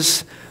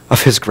riches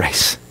of His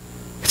grace.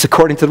 It's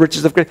according to the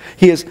riches of grace.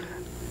 He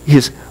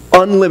is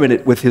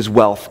unlimited with His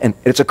wealth, and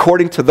it's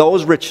according to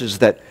those riches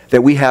that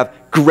we have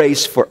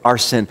grace for our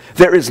sin.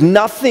 There is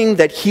nothing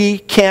that He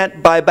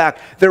can't buy back.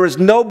 There is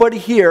nobody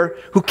here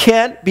who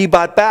can't be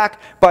bought back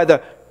by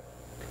the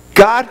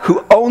God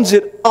who owns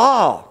it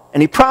all.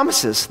 And He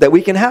promises that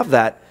we can have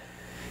that.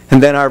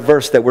 And then our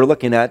verse that we're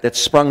looking at that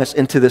sprung us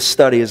into this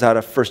study is out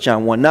of 1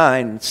 John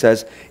 1:9. It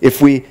says,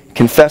 if we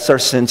confess our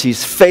sins,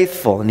 He's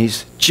faithful and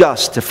He's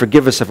just to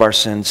forgive us of our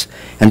sins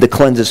and to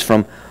cleanse us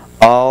from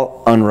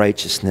all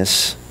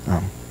unrighteousness.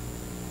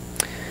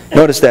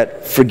 Notice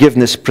that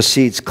forgiveness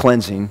precedes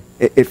cleansing.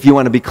 If you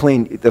want to be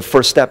clean, the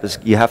first step is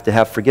you have to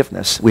have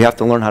forgiveness. We have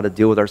to learn how to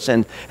deal with our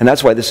sin. And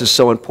that's why this is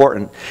so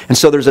important. And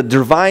so there's a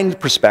divine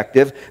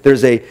perspective.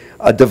 There's a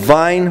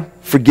divine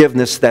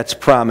forgiveness that's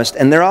promised.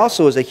 And there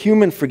also is a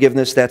human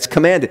forgiveness that's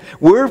commanded.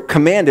 We're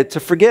commanded to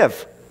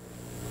forgive.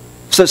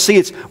 So see,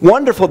 it's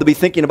wonderful to be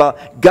thinking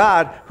about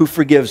God who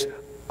forgives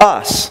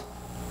us.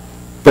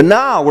 But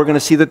now we're going to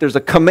see that there's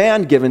a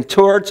command given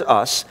towards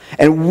us,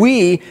 and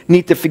we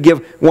need to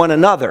forgive one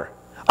another.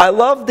 I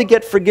love to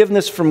get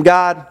forgiveness from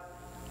God.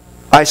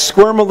 I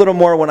squirm a little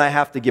more when I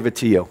have to give it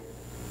to you.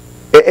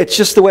 It's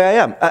just the way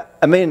I am.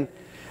 I mean,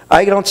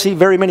 I don't see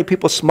very many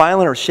people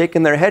smiling or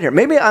shaking their head here.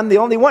 Maybe I'm the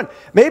only one.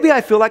 Maybe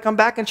I feel like I'm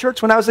back in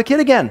church when I was a kid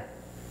again.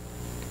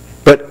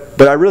 But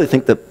I really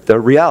think that the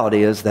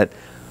reality is that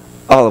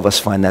all of us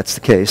find that's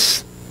the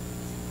case.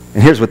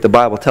 And here's what the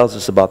Bible tells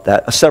us about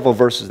that. Several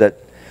verses that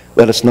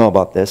let us know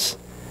about this.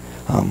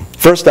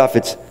 First off,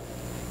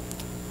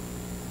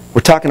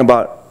 we're talking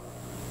about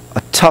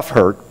a tough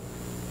hurt,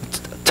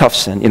 a tough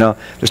sin. You know,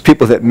 there's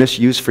people that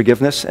misuse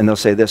forgiveness, and they'll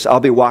say this: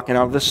 I'll be walking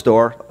out of the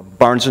store,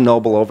 Barnes &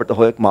 Noble over at the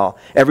Hoyok Mall.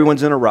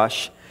 Everyone's in a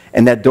rush,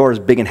 and that door is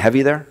big and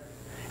heavy there.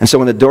 And so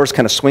when the door's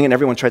kind of swinging,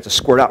 everyone tries to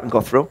squirt out and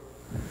go through.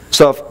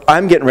 So if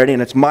I'm getting ready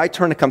and it's my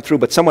turn to come through,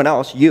 but someone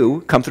else,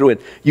 you, come through and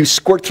you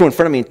squirt through in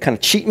front of me and kind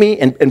of cheat me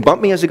and bump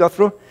me as you go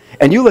through,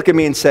 and you look at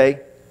me and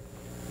say,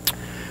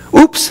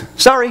 oops,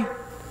 sorry.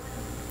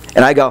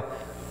 And I go,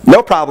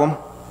 no problem.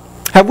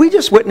 Have we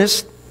just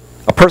witnessed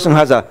a person who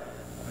has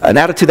an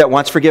attitude that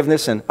wants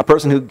forgiveness and a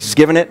person who's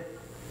given it?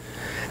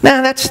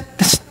 Nah, that's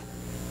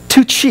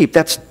too cheap.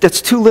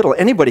 That's too little.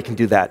 Anybody can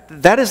do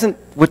that. That isn't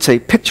what's a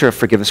picture of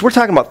forgiveness. We're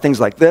talking about things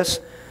like this.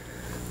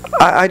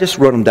 I just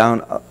wrote them down.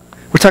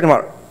 We're talking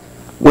about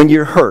when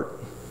you're hurt,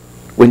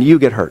 when you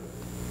get hurt,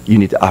 you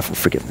need to offer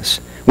forgiveness.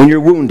 When you're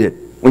wounded,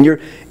 when you're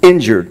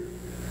injured,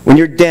 when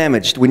you're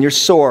damaged, when you're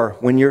sore,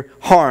 when you're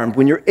harmed,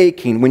 when you're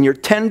aching, when you're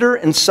tender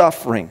and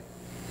suffering,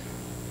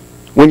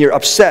 when you're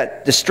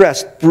upset,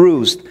 distressed,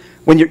 bruised,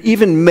 when you're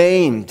even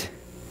maimed,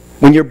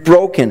 when you're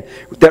broken,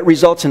 that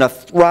results in a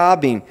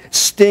throbbing,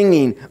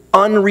 stinging,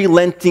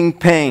 unrelenting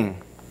pain.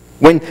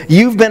 When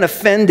you've been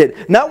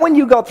offended, not when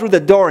you go through the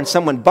door and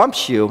someone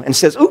bumps you and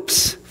says,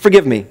 oops,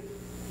 forgive me.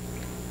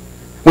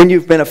 When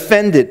you've been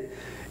offended,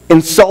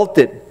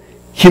 insulted,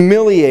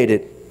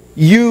 humiliated,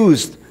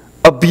 used,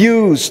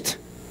 abused,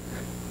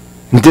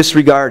 and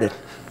disregarded.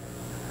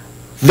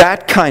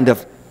 That kind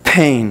of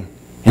pain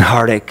and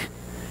heartache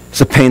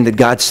is a pain that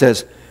God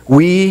says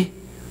we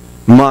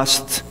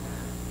must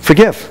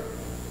forgive.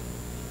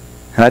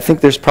 And I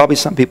think there's probably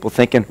some people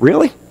thinking,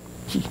 really?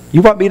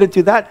 You want me to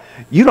do that?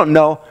 You don't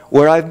know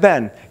where I've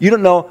been. You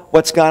don't know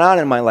what's gone on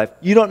in my life.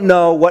 You don't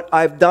know what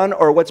I've done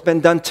or what's been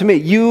done to me.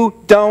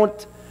 You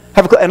don't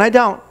have a clue. And I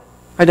don't.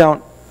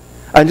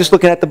 I'm just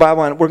looking at the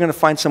Bible, and we're going to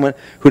find someone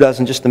who does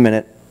in just a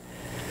minute.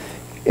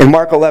 In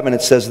Mark 11,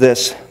 it says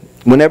this: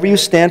 whenever you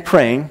stand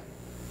praying,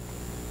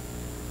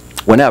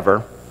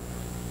 whenever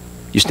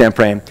you stand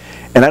praying,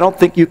 and I don't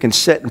think you can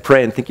sit and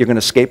pray and think you're going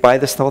to skate by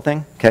this whole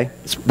thing, okay?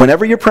 It's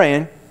whenever you're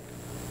praying,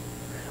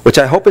 which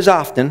I hope is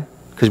often,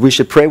 because we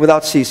should pray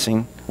without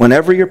ceasing.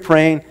 Whenever you're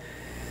praying,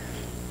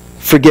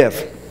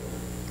 forgive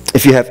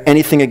if you have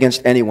anything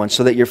against anyone,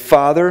 so that your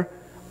Father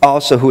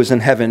also who is in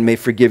heaven may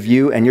forgive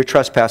you and your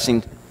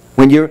trespassing.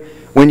 When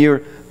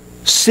you're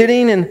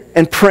sitting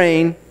and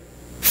praying,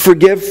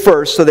 forgive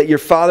first so that your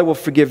Father will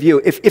forgive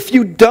you. If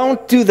you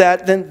don't do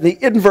that, then the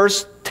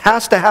inverse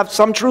has to have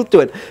some truth to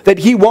it, that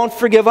He won't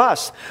forgive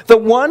us. The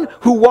one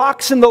who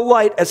walks in the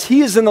light as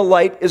He is in the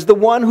light is the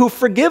one who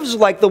forgives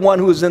like the one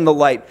who is in the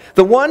light.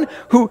 The one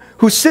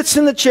who sits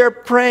in the chair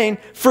praying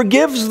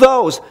forgives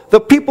those,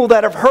 the people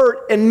that have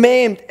hurt and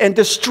maimed and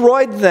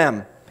destroyed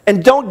them,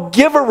 and don't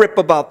give a rip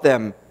about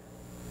them.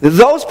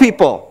 Those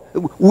people,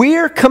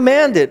 we're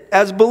commanded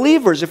as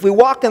believers, if we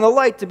walk in the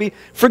light, to be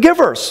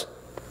forgivers.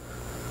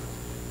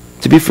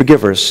 To be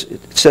forgivers.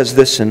 It says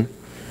this in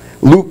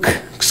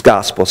Luke's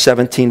Gospel,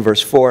 17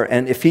 verse 4,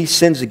 and if he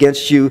sins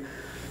against you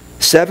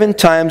 7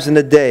 times in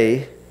a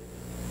day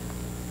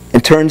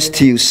and turns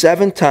to you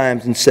 7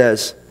 times and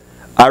says,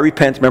 I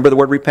repent. Remember the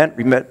word repent?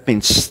 Repent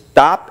means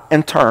stop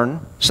and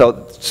turn.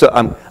 So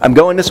I'm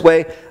going this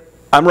way.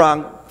 I'm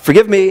wrong.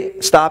 Forgive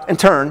me. Stop and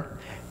turn.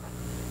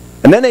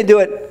 And then they do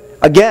it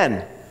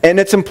again. And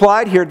it's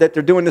implied here that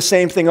they're doing the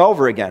same thing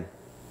over again.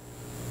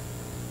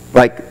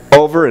 Like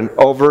over and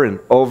over and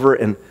over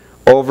and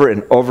over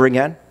and over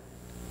again.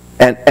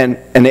 And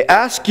they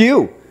ask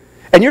you,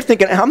 and you're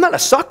thinking, I'm not a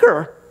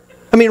sucker.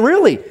 I mean,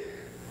 really.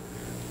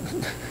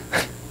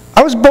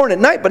 I was born at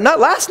night, but not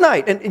last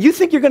night. And you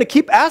think you're going to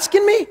keep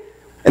asking me?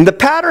 And the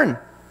pattern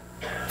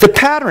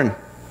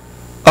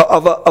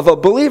of a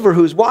believer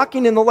who's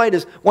walking in the light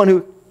is one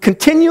who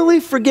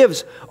continually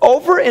forgives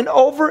over and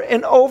over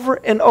and over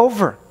and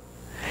over.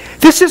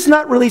 This is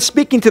not really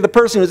speaking to the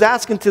person who's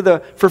asking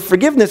for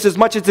forgiveness as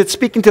much as it's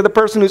speaking to the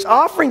person who's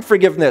offering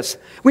forgiveness.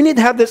 We need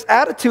to have this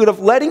attitude of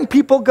letting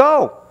people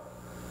go.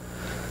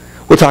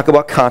 We'll talk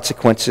about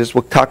consequences.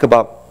 We'll talk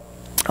about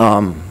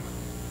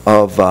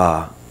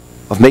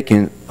of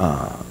making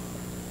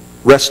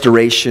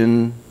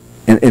restoration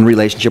in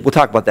relationship. We'll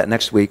talk about that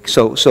next week.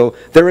 So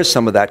there is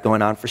some of that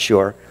going on for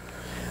sure.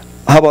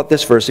 How about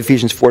this verse,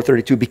 Ephesians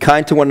 4:32? Be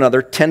kind to one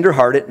another,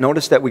 tender-hearted.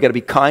 Notice that we got to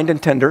be kind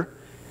and tender.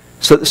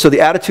 So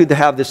the attitude to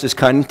have this is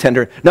kind and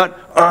tender. Not,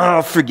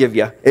 I'll forgive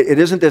you. It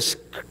isn't this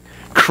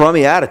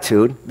crummy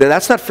attitude.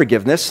 That's not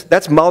forgiveness.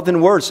 That's mouth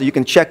and words. So you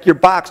can check your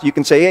box. You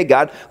can say, hey,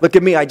 God, look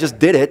at me. I just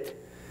did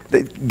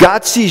it.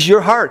 God sees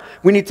your heart.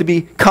 We need to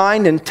be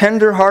kind and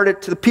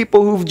tender-hearted to the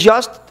people who've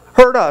just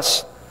hurt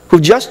us,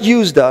 who've just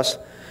used us,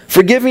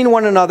 forgiving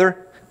one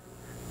another.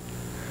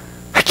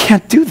 I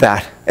can't do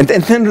that. And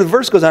then the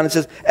verse goes on and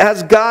says,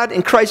 as God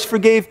in Christ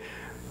forgave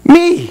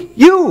me,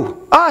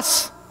 you,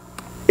 us.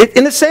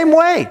 In the same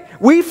way,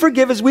 we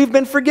forgive as we've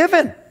been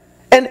forgiven.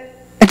 And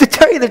to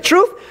tell you the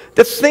truth,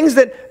 the things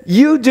that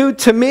you do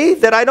to me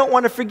that I don't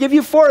want to forgive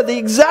you for are the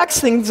exact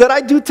things that I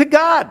do to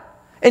God.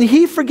 And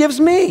He forgives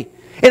me.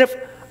 And if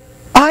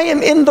I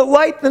am in the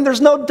light, then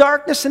there's no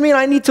darkness in me, and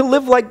I need to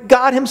live like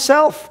God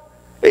Himself.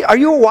 Are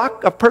you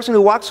a person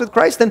who walks with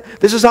Christ? Then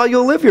this is how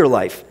you'll live your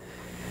life.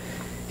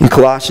 In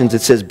Colossians,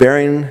 it says,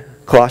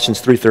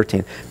 Colossians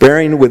 3:13,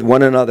 bearing with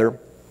one another,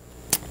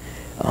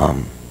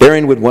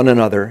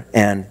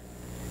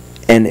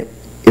 and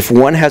if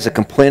one has a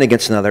complaint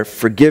against another,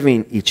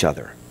 forgiving each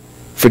other.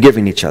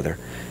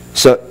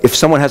 So if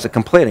someone has a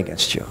complaint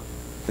against you,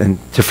 then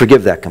to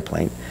forgive that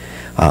complaint.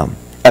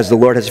 As the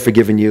Lord has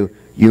forgiven you,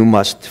 you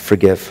must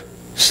forgive.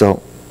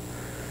 So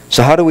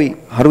how do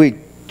we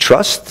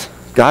trust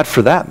God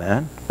for that,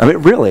 man? I mean,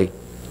 really.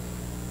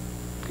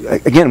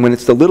 Again, when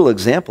it's the little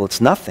example, it's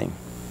nothing.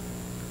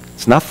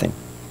 It's nothing.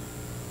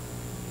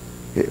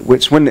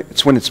 It's when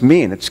it's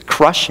me and it's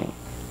crushing.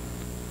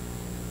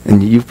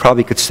 And you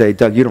probably could say,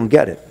 Doug, you don't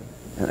get it.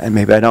 And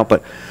maybe I don't,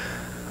 but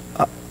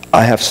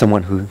I have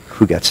someone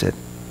who gets it.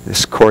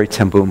 This Corey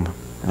ten Boom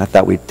And I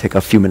thought we'd take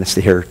a few minutes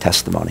to hear her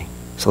testimony.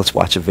 So let's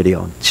watch a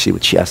video and see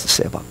what she has to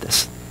say about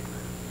this.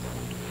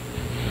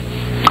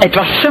 It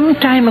was some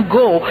time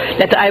ago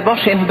that I was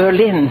in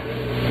Berlin.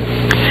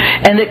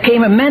 And there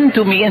came a man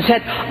to me and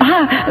said,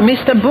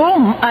 Mr.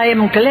 Bohm, I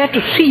am glad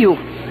to see you.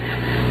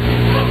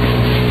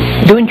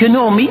 Don't you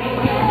know me?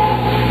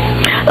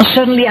 And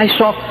suddenly I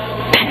saw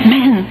that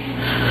man.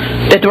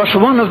 That was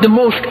one of the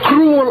most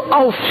cruel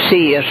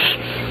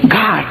Aufsehers,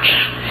 guards,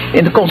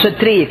 in the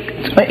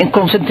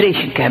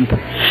concentration camp.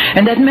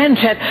 And that man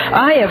said,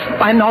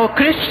 I'm now a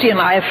Christian,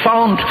 I have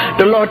found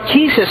the Lord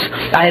Jesus.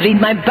 I read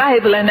my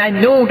Bible and I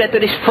know that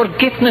there is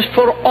forgiveness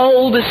for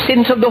all the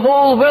sins of the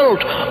whole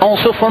world,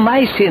 also for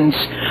my sins.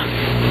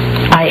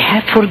 I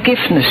have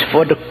forgiveness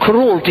for the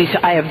cruelties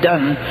I have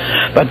done.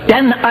 But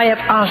then I have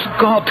asked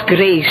God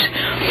grace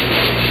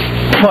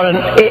for an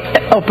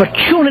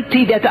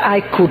opportunity that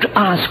I could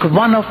ask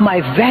one of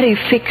my very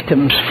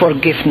victims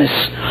forgiveness.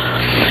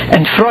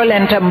 And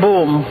Fräulein ten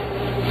Boom,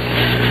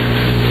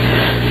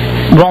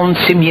 once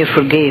in mir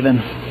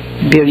vergeben,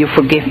 will you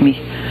forgive me?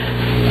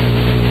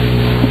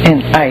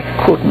 And I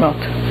could not.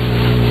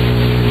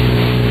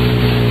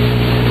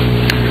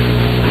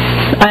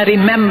 I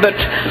remembered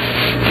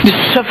the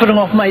suffering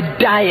of my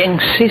dying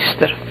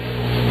sister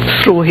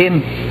through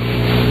him.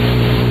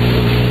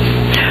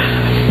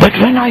 But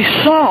when I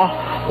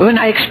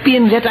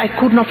experienced that I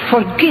could not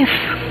forgive,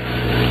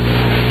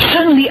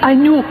 suddenly I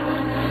knew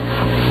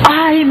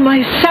I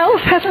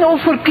myself have no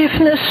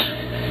forgiveness.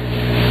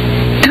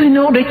 Do you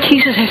know that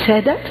Jesus has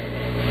said that?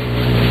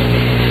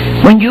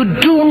 When you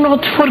do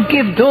not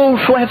forgive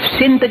those who have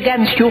sinned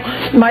against you,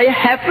 my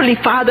heavenly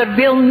Father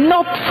will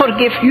not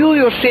forgive you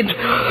your sins.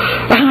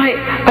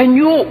 I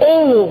knew,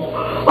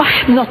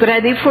 I am not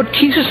ready for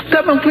Jesus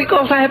coming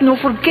because I have no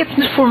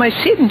forgiveness for my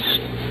sins.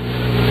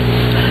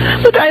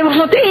 But I was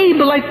not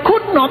able, I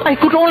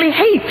could only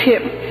hate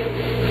him.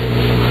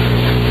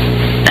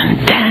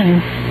 And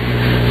then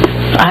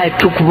I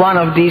took one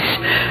of these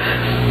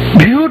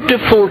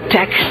beautiful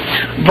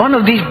texts, one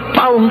of these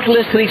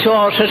boundless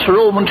resources,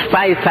 Romans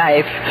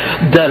 5:5.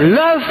 The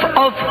love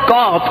of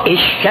God is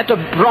shed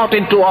abroad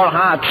into our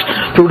hearts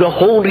through the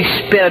Holy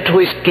Spirit who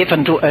is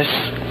given to us.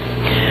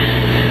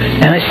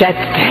 And I said,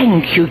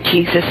 thank you,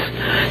 Jesus,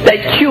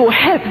 that you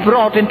have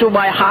brought into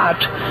my heart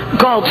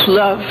God's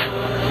love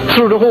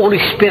through the Holy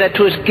Spirit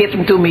who is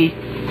given to me.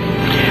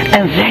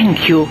 And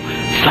thank you,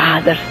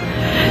 Father,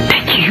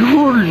 that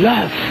your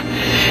love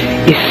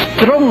is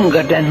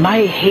stronger than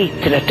my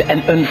hatred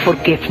and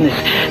unforgiveness.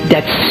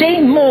 That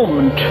same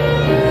moment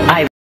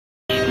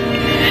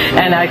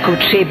and I could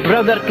say,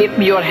 brother, give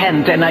me your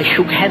hand, and I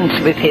shook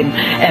hands with him,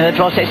 and it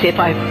was as if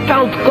I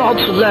felt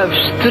God's love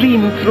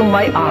stream through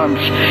my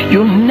arms.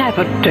 You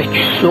never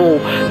touch so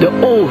the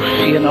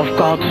ocean of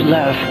God's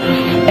love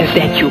as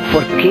that you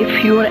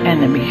forgive your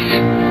enemies.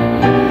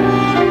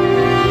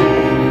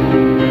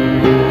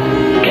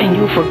 Can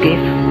you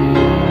forgive?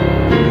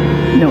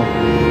 No.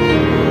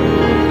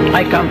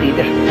 I can't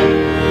either,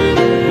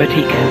 but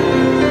he can.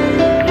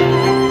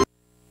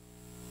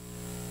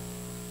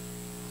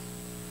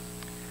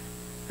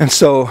 And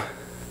so,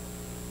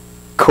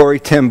 Corrie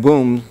ten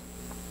Boom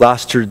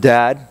lost her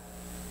dad.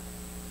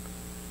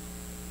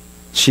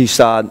 She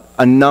saw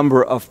a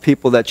number of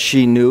people that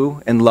she knew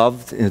and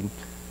loved, and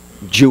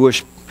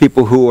Jewish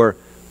people who were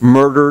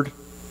murdered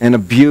and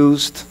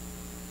abused.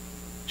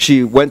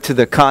 She went to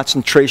the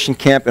concentration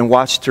camp and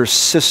watched her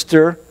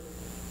sister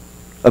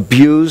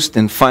abused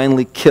and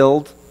finally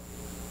killed.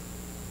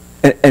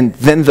 And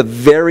then the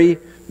very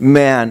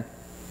man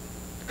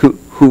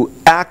who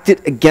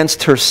acted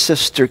against her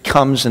sister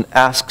comes and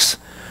asks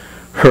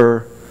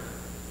her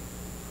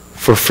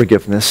for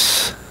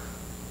forgiveness.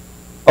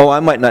 Oh,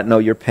 I might not know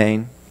your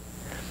pain.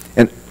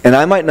 And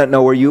I might not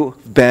know where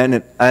you've been.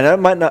 And I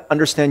might not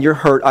understand your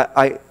hurt.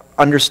 I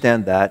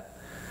understand that.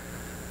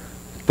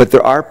 But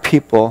there are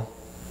people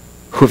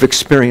who have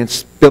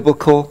experienced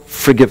biblical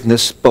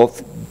forgiveness,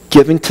 both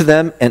giving to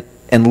them and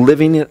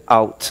living it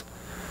out,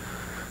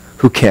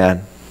 who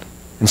can.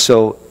 And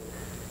so,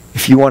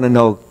 if you want to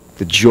know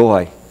the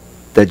joy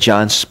that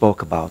John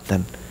spoke about,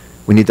 then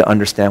we need to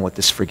understand what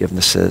this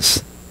forgiveness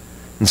is.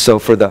 And so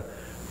for the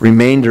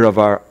remainder of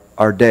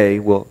our day,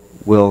 we'll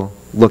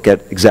look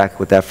at exactly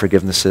what that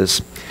forgiveness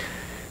is.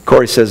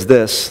 Corrie says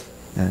this,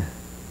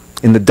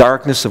 in the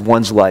darkness of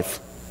one's life,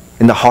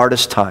 in the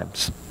hardest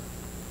times,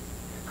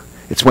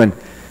 it's when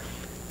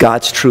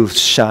God's truth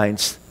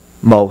shines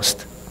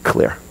most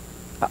clear.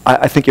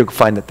 I think you'll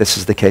find that this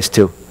is the case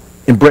too.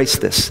 Embrace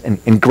this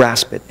and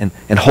grasp it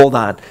and hold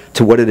on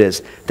to what it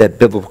is that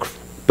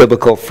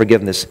biblical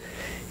forgiveness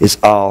is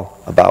all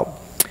about.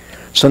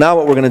 So now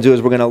what we're going to do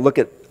is we're going to look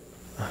at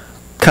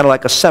kind of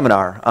like a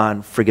seminar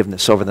on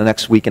forgiveness over the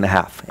next week and a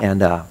half.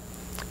 And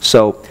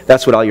so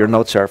that's what all your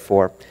notes are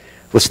for.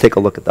 Let's take a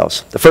look at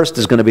those. The first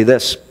is going to be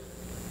this.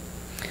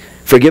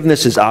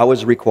 Forgiveness is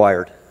always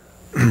required.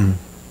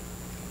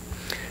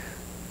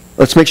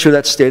 Let's make sure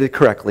that's stated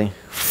correctly.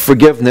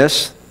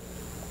 Forgiveness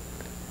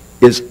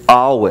is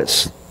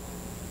always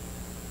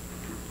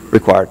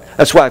required.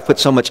 That's why I put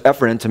so much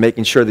effort into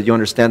making sure that you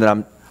understand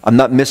that I'm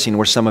not missing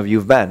where some of you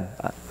have been.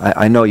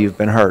 I know you've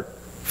been hurt.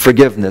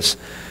 Forgiveness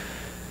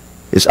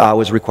is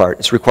always required.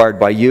 It's required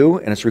by you,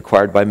 and it's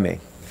required by me.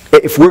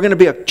 If we're going to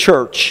be a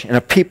church and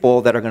a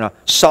people that are going to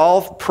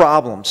solve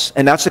problems,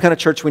 and that's the kind of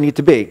church we need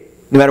to be,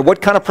 no matter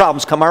what kind of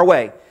problems come our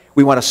way,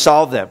 we want to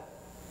solve them.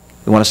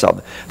 We want to solve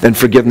them. Then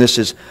forgiveness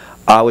is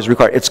always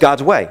required. It's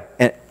God's way.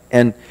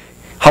 And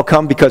how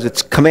come? Because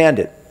it's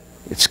commanded.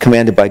 It's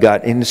commanded by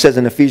God. And it says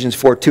in Ephesians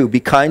 4:2, be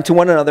kind to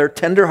one another,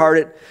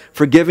 tender-hearted,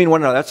 forgiving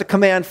one another. That's a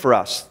command for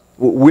us.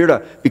 We're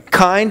to be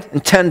kind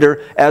and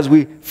tender as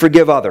we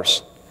forgive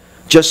others,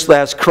 just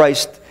as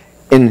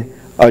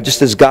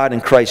just as God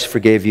in Christ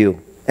forgave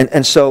you.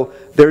 And so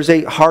there's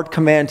a hard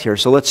command here.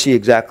 So let's see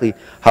exactly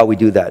how we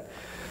do that.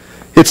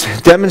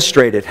 It's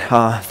demonstrated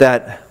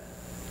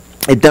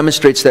it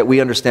demonstrates that we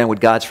understand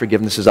what God's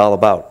forgiveness is all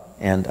about.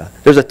 And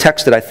there's a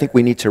text that I think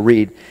we need to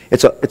read.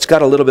 It's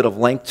got a little bit of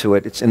length to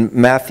it. It's in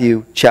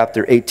Matthew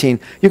chapter 18.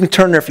 You can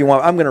turn there if you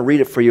want. I'm going to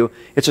read it for you.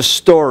 It's a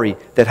story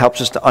that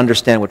helps us to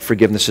understand what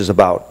forgiveness is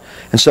about.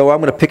 And so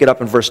I'm going to pick it up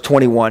in verse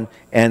 21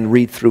 and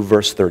read through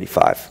verse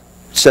 35.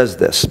 It says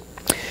this.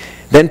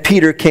 Then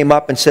Peter came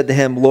up and said to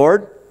him,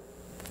 Lord,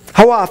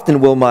 how often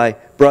will my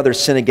brother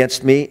sin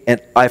against me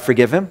and I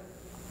forgive him?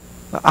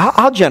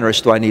 How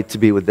generous do I need to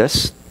be with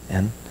this?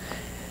 And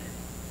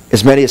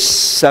as many as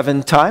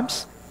 7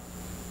 times?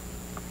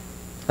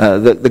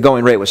 The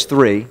going rate was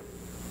 3,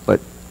 but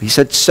he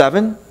said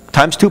 7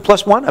 times 2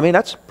 plus 1. I mean,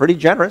 that's pretty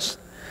generous.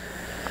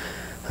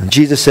 And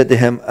Jesus said to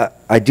him,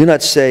 I do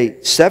not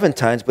say 7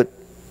 times, but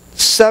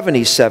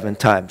 77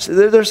 times.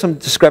 There's some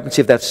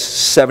discrepancy if that's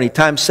 70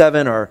 times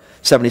 7 or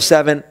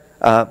 77.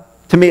 To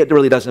me, it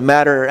really doesn't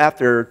matter.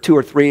 After 2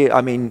 or 3,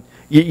 I mean,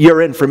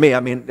 you're in for me.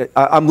 I mean,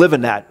 I'm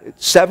living that.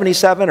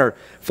 77 or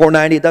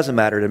 490, it doesn't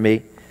matter to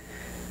me.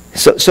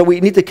 So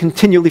we need to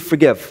continually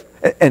forgive.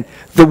 And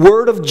the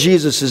word of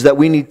Jesus is that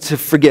we need to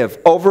forgive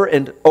over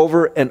and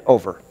over and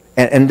over.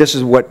 And this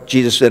is what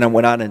Jesus said, and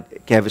went on and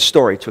gave a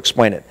story to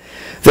explain it.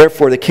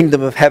 Therefore, the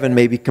kingdom of heaven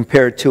may be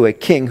compared to a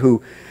king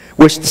who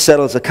wished to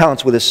settle his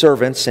accounts with his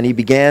servants, and he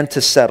began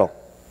to settle.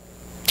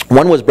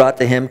 One was brought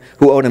to him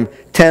who owed him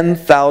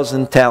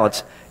 10,000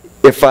 talents.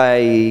 If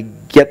I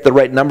get the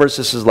right numbers,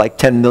 this is like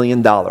 $10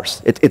 million.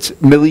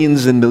 It's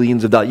millions and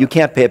millions of dollars. You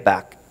can't pay it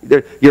back.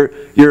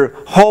 You're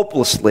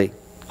hopelessly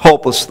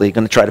going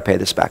to try to pay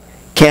this back.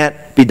 Can't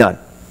be done.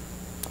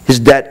 His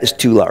debt is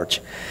too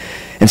large.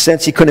 And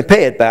since he couldn't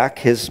pay it back,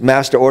 his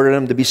master ordered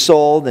him to be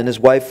sold, and his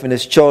wife and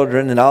his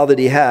children and all that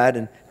he had,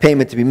 and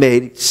payment to be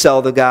made.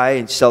 Sell the guy,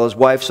 and sell his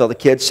wife, sell the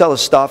kids, sell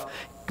his stuff,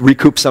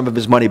 recoup some of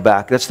his money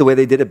back. That's the way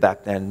they did it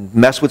back then.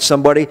 Mess with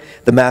somebody,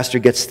 the master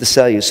gets to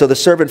sell you. So the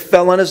servant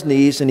fell on his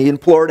knees, and he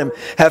implored him,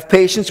 have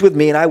patience with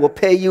me, and I will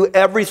pay you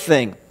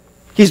everything.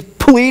 He's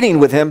pleading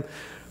with him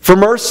for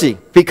mercy,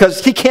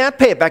 because he can't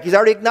pay it back. He's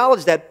already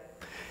acknowledged that.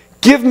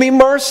 Give me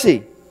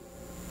mercy.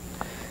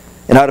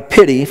 And out of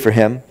pity for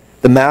him,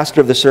 the master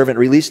of the servant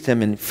released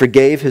him and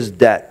forgave his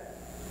debt.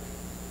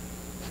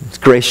 It's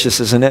gracious,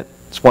 isn't it?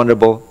 It's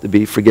wonderful to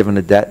be forgiven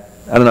a debt.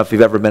 I don't know if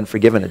you've ever been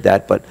forgiven a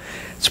debt, but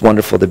it's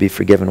wonderful to be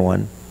forgiven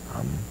one.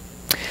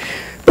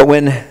 But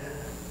when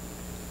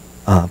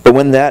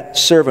that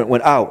servant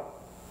went out,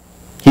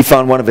 he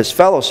found one of his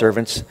fellow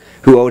servants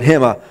who owed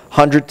him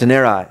 100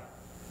 denarii.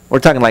 We're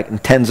talking like in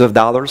tens of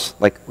dollars.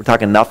 Like we're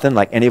talking nothing.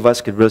 Like any of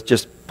us could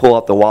just pull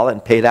out the wallet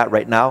and pay that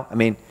right now. I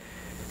mean,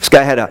 this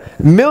guy had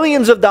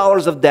millions of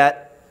dollars of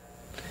debt.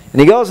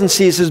 And he goes and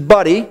sees his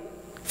buddy,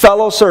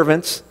 fellow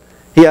servants.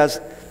 He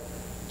has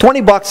 20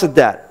 bucks of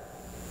debt.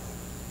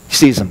 He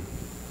sees him.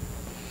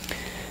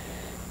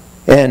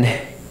 And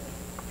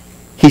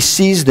he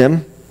seized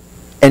him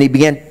and he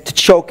began to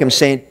choke him,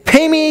 saying,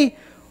 pay me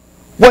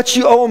what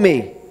you owe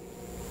me.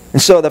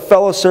 And so the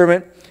fellow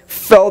servant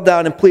fell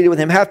down and pleaded with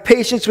him, have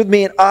patience with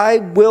me and I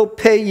will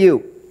pay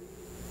you.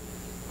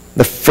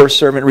 The first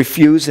servant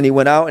refused, and he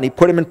went out and he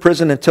put him in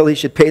prison until he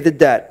should pay the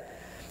debt.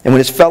 And when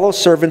his fellow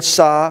servants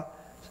saw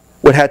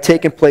what had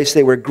taken place,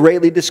 they were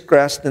greatly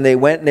distressed, and they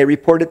went and they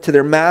reported to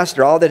their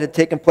master all that had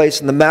taken place.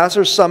 And the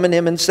master summoned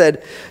him and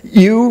said,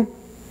 you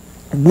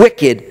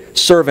wicked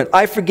servant,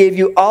 I forgave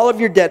you all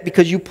of your debt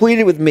because you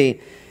pleaded with me.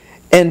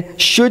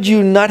 And should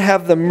you not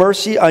have the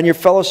mercy on your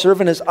fellow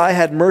servant as I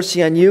had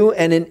mercy on you?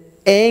 And in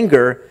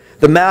anger,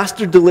 the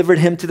master delivered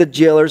him to the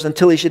jailers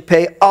until he should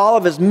pay all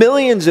of his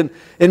millions and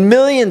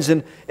millions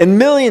and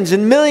millions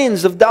and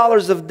millions of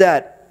dollars of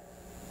debt.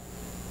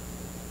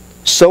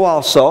 So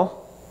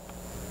also,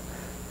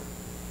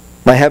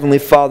 my heavenly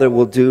Father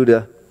will do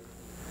to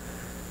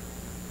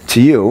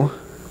you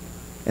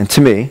and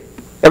to me.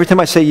 Every time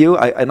I say you,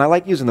 I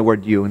like using the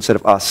word you instead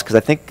of us, because I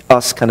think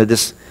us kind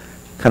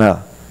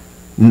of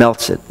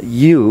melts it.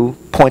 You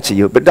points at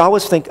you, but I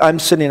always think I'm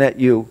sitting at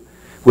you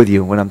with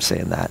you when I'm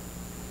saying that.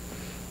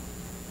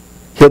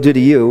 He'll do to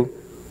you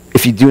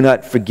if you do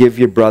not forgive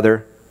your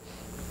brother.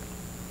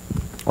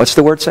 What's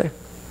the word say?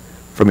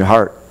 From your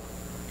heart.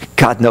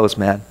 God knows,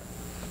 man.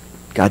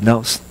 God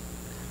knows.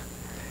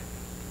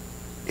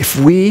 If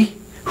we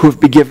who have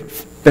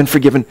been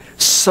forgiven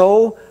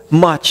so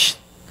much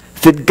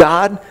that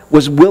God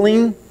was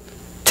willing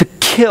to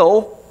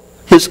kill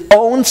his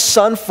own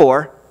son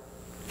for,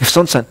 his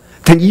own son,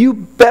 then you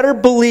better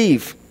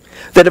believe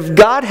that if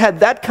God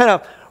had that kind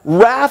of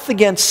wrath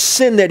against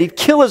sin, that he'd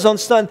kill his own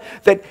son,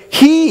 that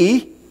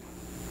he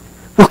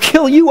will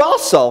kill you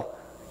also.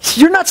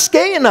 You're not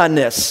skating on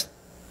this.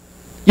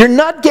 You're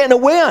not getting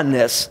away on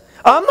this.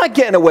 I'm not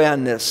getting away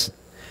on this.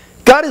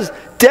 God is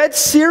dead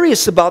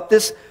serious about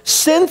this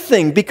sin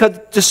thing because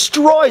it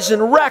destroys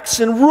and wrecks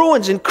and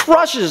ruins and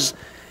crushes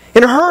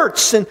and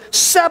hurts and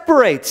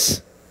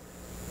separates.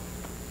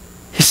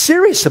 He's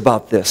serious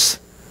about this.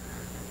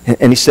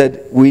 And he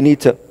said we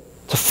need to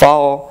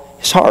follow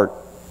his heart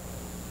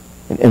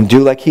and do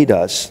like he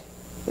does.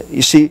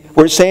 You see,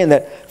 we're saying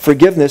that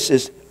forgiveness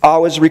is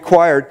always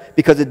required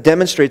because it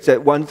demonstrates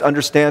that one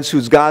understands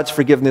whose God's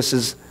forgiveness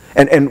is.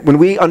 And when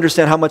we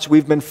understand how much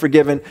we've been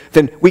forgiven,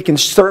 then we can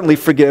certainly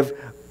forgive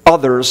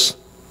others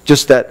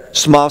just that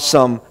small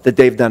sum that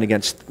they've done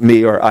against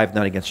me or I've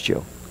done against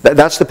you.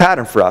 That's the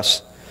pattern for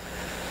us.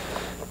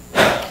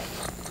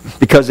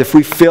 Because if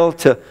we fail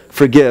to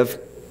forgive,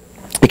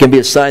 it can be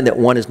a sign that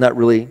one is not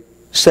really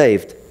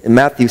saved. In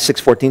Matthew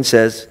 6:14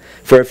 says,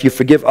 "For if you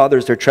forgive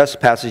others their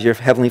trespasses, your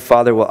heavenly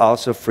Father will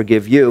also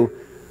forgive you."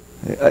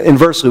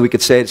 Inversely, we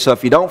could say, so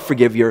if you don't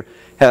forgive your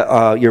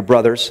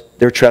brothers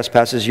their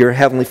trespasses, your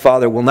heavenly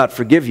Father will not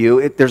forgive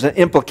you. There's an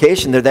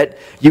implication there that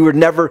you were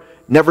never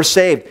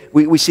saved.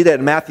 We see that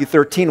in Matthew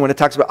 13 when it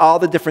talks about all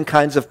the different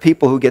kinds of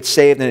people who get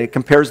saved, and it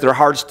compares their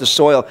hearts to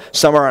soil.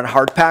 Some are on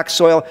hard-packed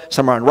soil,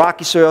 some are on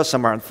rocky soil,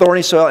 some are on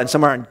thorny soil, and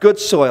some are on good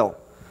soil.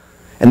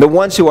 And the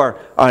ones who are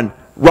on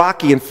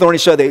rocky and thorny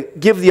soil, they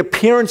give the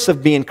appearance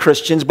of being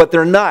Christians, but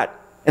they're not.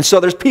 And so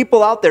there's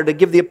people out there that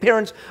give the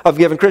appearance of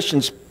giving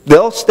Christians.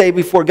 They'll stay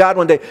before God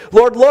one day.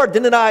 Lord, Lord,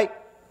 didn't I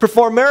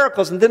perform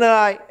miracles? And didn't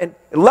I? And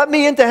let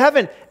me into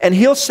heaven. And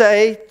he'll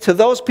say to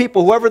those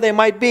people, whoever they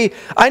might be,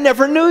 I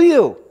never knew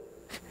you.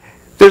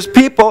 There's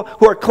people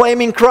who are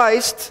claiming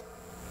Christ.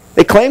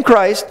 They claim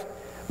Christ,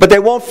 but they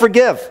won't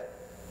forgive.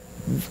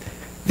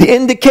 The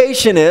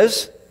indication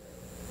is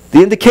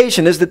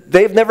that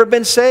they've never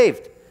been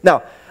saved.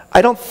 Now,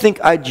 I don't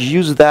think I'd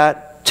use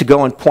that to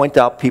go and point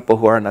out people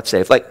who are not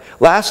saved. Like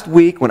last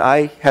week when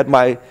I had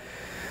my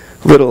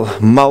little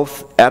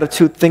mouth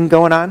attitude thing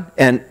going on,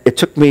 and it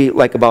took me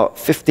like about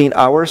 15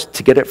 hours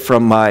to get it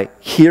from my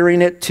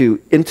hearing it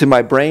into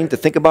my brain to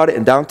think about it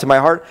and down to my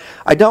heart.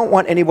 I don't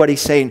want anybody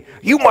saying,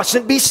 you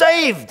mustn't be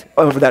saved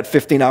over that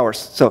 15 hours.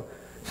 So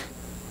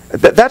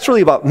that's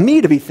really about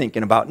me to be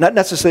thinking about, not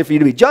necessarily for you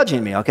to be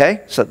judging me,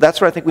 okay? So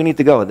that's where I think we need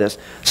to go with this.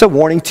 It's a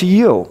warning to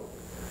you.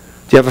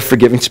 Do you have a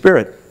forgiving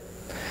spirit?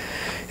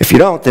 If you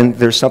don't, then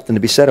there's something to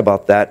be said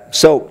about that.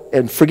 So,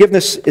 and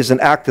forgiveness is an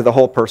act of the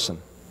whole person.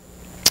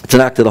 It's an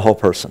act of the whole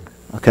person,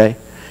 okay?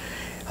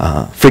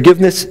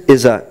 Forgiveness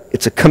is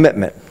it's a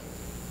commitment.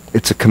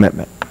 It's a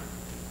commitment.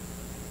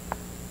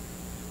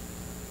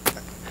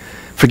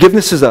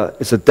 Forgiveness is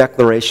a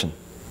declaration.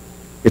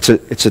 It's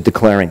a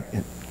declaring.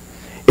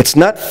 It's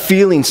not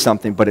feeling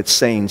something, but it's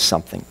saying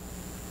something.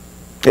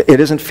 It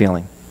isn't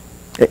feeling.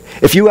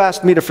 If you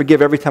asked me to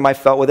forgive every time I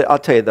felt with it, I'll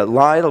tell you the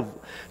line of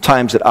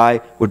times that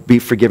I would be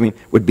forgiving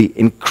would be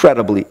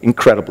incredibly,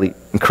 incredibly,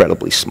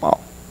 incredibly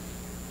small.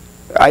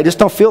 I just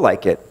don't feel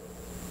like it.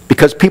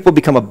 Because people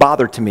become a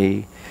bother to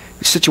me.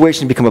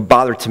 Situations become a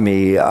bother to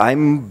me.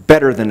 I'm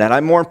better than that.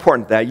 I'm more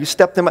important than that. You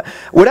stepped in my...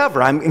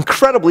 Whatever. I'm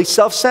incredibly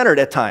self-centered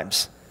at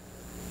times.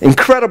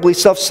 Incredibly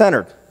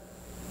self-centered.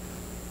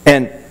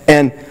 And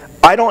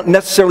I don't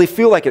necessarily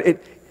feel like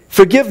it.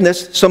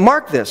 Forgiveness, so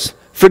mark this.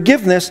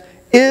 Forgiveness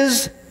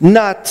is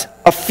not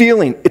a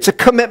feeling. It's a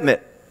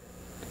commitment.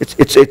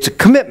 It's a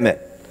commitment.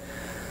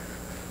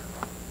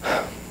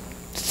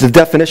 It's the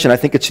definition. I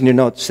think it's in your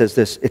notes. It says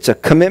this. It's a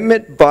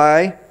commitment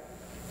by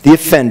the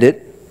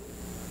offended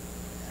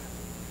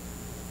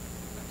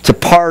to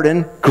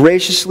pardon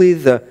graciously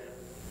the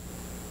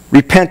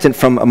repentant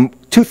from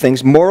two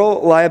things,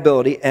 moral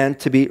liability and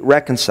to be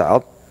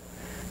reconciled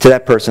to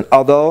that person,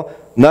 although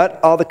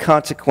not all the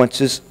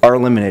consequences are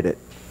eliminated.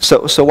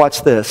 So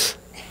watch this.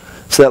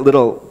 So that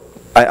little,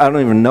 I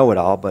don't even know it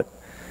all, but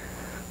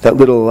that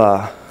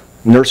little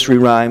nursery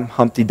rhyme,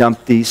 Humpty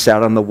Dumpty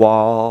sat on the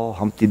wall,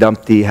 Humpty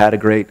Dumpty had a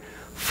great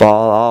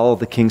fall, all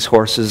the king's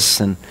horses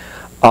and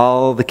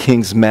all the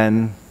king's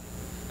men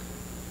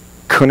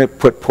couldn't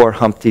put poor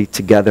Humpty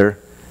together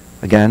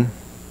again.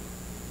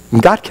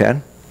 And God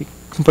can. He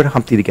can put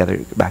Humpty together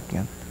back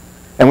again.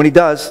 And when he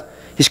does,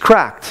 he's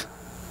cracked.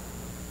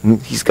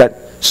 And he's got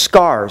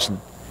scars and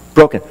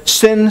broken.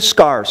 Sin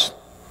scars.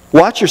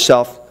 Watch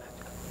yourself.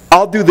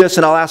 I'll do this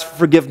and I'll ask for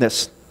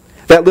forgiveness.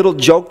 That little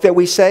joke that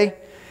we say,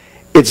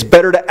 it's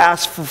better to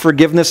ask for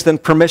forgiveness than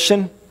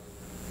permission.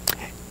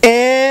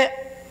 And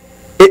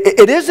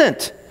it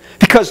isn't.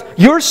 Because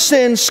your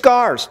sin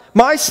scars.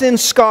 My sin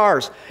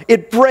scars.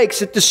 It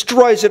breaks. It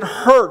destroys. It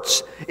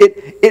hurts.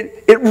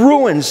 It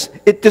ruins.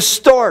 It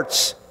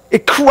distorts.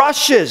 It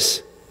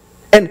crushes.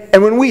 And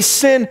when we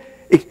sin,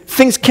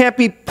 things can't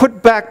be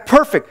put back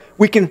perfect.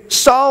 We can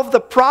solve the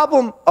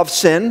problem of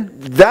sin,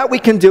 that we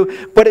can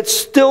do, but it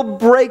still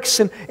breaks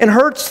and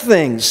hurts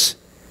things.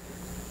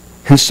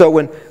 And so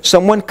when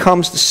someone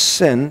comes to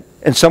sin,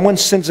 and someone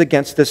sins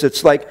against us,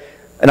 it's like,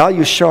 and I'll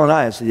use Cheryl and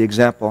I as the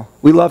example.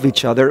 We love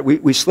each other.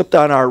 We slipped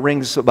on our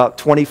rings about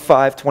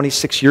 25,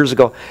 26 years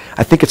ago.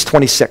 I think it's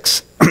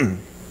 26.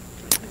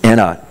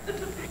 And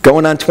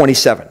going on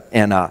 27.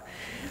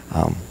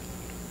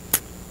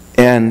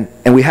 And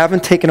we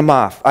haven't taken them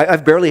off. I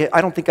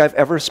don't think I've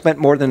ever spent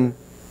more than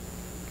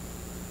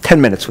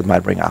 10 minutes with my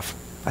ring off.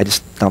 I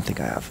just don't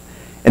think I have.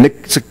 And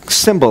it's a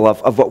symbol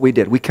of what we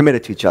did. We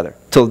committed to each other.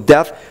 Till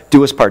death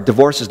do us part.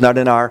 Divorce is not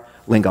in our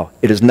lingo.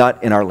 It is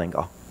not in our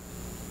lingo.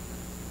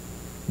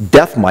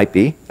 Death might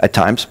be at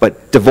times,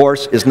 but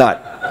divorce is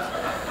not.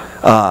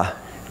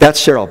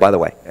 That's Cheryl, by the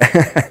way.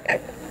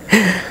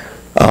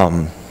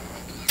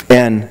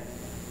 And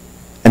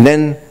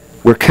then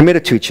we're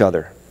committed to each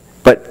other.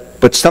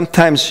 But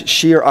sometimes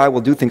she or I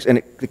will do things, and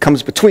it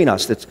comes between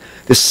us.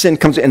 This sin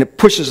comes and it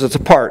pushes us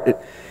apart.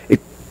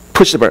 It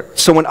pushes us apart.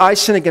 So when I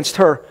sin against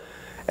her,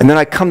 and then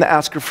I come to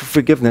ask her for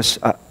forgiveness,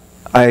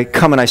 I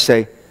come and I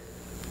say,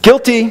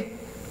 guilty.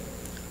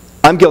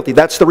 I'm guilty.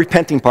 That's the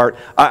repenting part.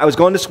 I was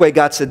going this way.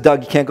 God said,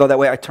 Doug, you can't go that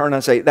way. I turn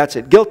and say, that's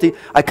it. Guilty.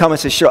 I come and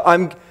say, sure,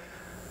 I'm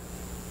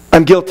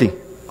guilty.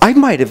 I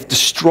might have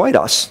destroyed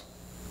us.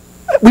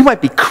 We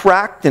might be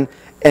cracked and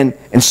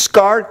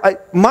scarred.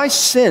 My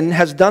sin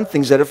has done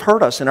things that have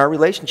hurt us in our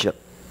relationship.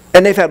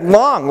 And they've had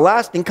long,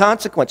 lasting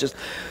consequences.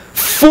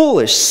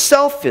 Foolish,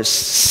 selfish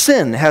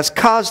sin has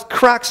caused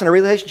cracks in our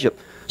relationship.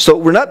 So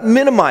we're not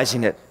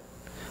minimizing it.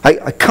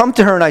 I come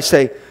to her and I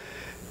say,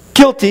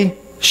 guilty.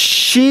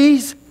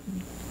 She's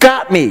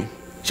got me.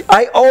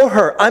 I owe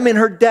her. I'm in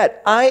her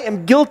debt. I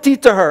am guilty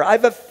to her.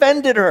 I've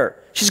offended her.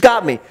 She's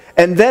got me.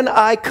 And then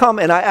I come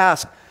and I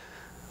ask,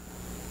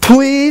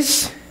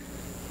 please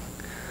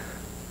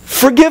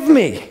forgive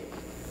me.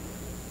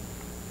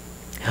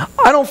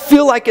 I don't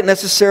feel like it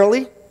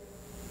necessarily,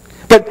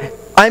 but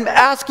I'm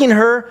asking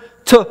her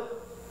to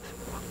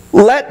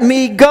let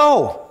me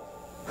go.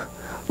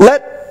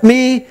 Let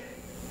me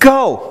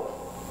go.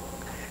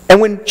 And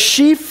when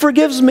she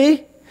forgives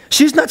me,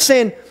 she's not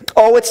saying,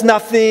 oh, it's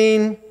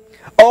nothing.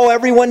 Oh,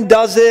 everyone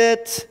does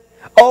it.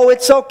 Oh,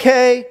 it's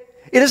okay.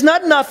 It is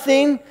not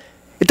nothing.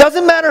 It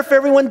doesn't matter if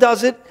everyone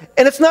does it,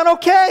 and it's not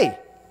okay.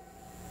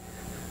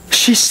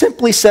 She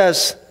simply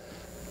says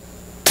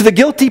to the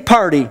guilty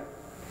party,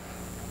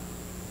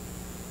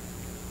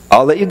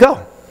 I'll let you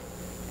go.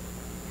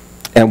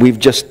 And we've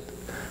just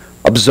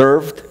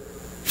observed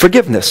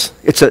forgiveness.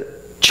 It's a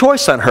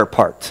choice on her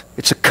part.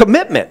 It's a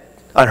commitment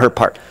on her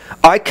part.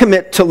 I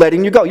commit to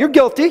letting you go. You're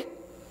guilty.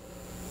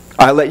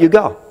 I let you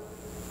go.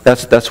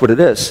 That's what it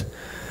is.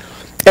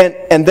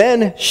 And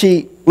then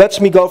she lets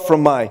me go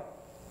from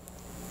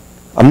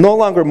I'm no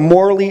longer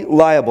morally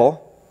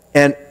liable,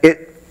 and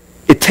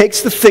it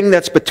takes the thing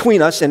that's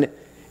between us and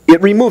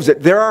it removes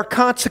it. There are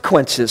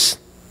consequences.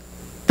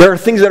 There are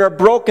things that are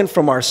broken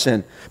from our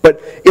sin,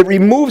 but it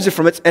removes it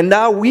from it, and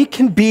now we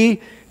can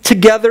be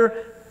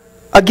together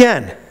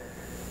again.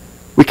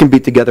 We can be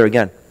together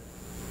again.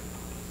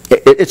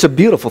 It's a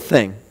beautiful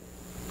thing.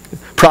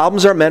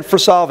 Problems are meant for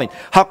solving.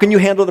 How can you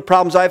handle the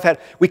problems I've had?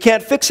 We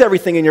can't fix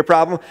everything in your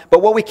problem,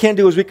 but what we can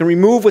do is we can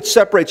remove what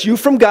separates you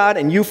from God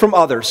and you from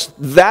others.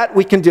 That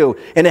we can do.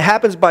 And it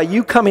happens by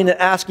you coming and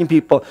asking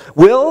people,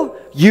 will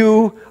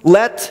you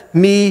let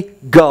me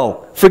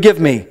go? Forgive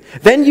me.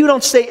 Then you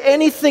don't say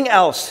anything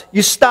else.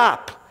 You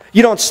stop.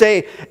 You don't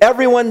say,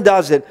 everyone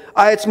does it.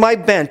 It's my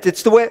bent.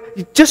 It's the way.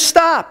 Just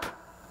stop.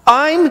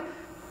 I'm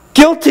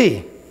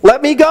guilty.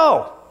 Let me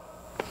go.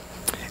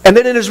 And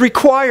then it is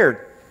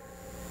required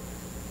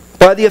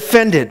by the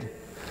offended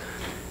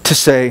to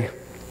say,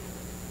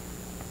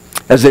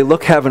 as they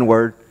look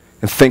heavenward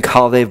and think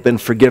how they've been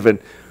forgiven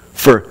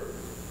for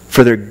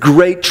their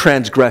great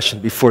transgression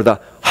before the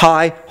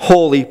high,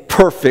 holy,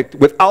 perfect,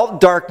 without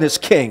darkness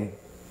King.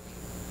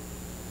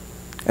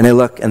 And they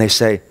look and they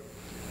say,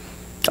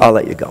 I'll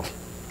let you go.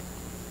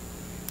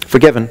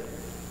 Forgiven.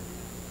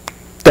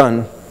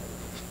 Done.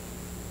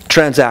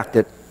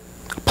 Transacted.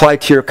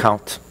 Applied to your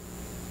account.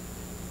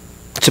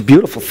 It's a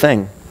beautiful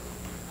thing.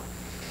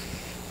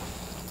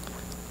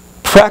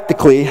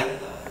 Practically,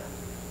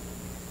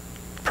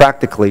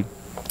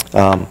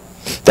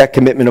 that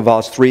commitment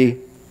involves 3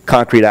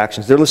 concrete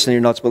actions. They're listening to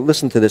your notes, but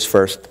listen to this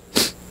first.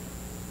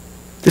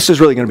 This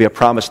is really going to be a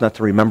promise not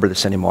to remember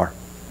this anymore.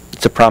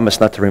 It's a promise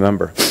not to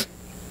remember.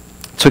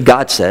 So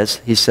God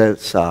says, He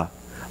says,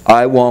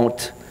 I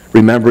won't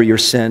remember your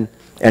sin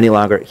any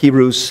longer.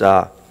 Hebrews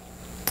 10,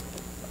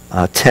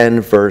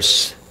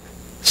 verse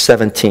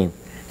 17.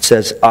 It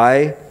says,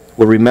 I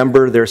will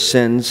remember their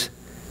sins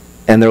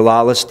and their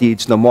lawless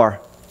deeds no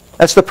more.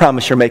 That's the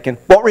promise you're making.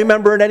 Won't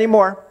remember it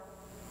anymore.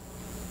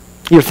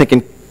 You're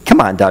thinking, come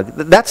on, Doug.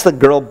 That's the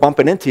girl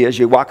bumping into you as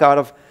you walk out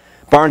of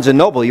Barnes &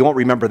 Noble. You won't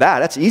remember that.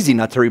 That's easy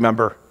not to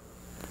remember.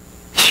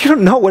 You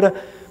don't know what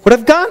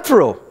I've gone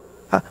through.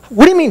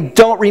 What do you mean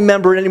don't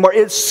remember it anymore?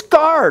 It's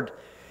scarred.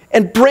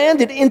 and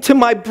branded into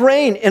my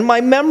brain and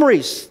my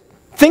memories.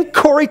 Think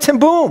Corrie ten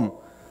Boom.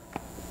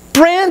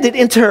 Branded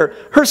into her.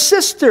 Her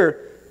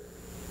sister,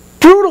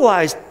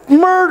 brutalized,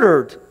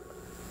 murdered,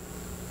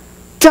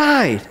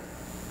 died.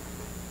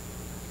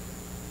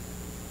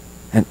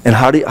 And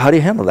how do you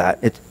handle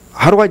that?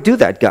 How do I do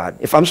that, God,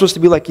 if I'm supposed to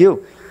be like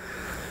you?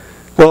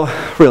 Well,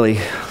 really,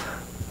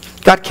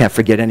 God can't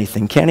forget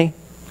anything, can he?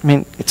 I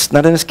mean, it's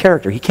not in his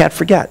character. He can't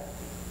forget.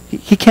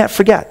 He can't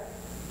forget.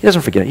 He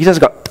doesn't forget. He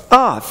doesn't go,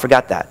 I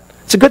forgot that.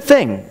 It's a good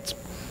thing.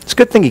 It's a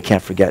good thing he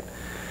can't forget.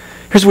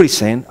 Here's what he's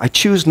saying. I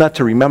choose not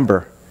to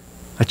remember.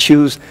 I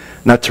choose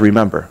not to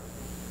remember.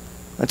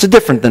 That's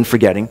different than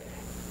forgetting.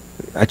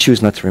 I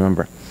choose not to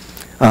remember.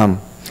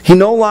 He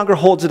no longer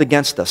holds it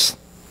against us.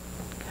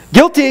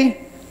 Guilty.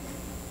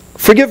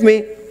 Forgive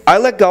me. I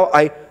let go.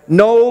 I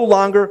no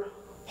longer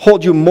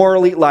hold you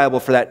morally liable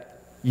for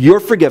that.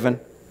 You're forgiven.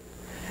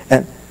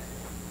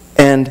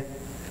 And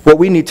what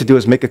we need to do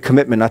is make a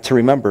commitment not to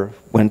remember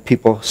when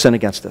people sin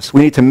against us. We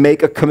need to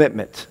make a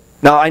commitment.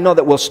 Now, I know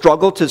that we'll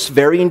struggle to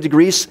varying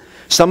degrees,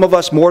 some of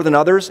us more than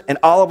others, and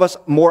all of us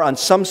more on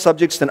some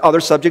subjects than other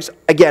subjects.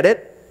 I get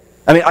it.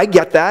 I mean, I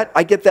get that.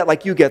 I get that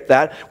like you get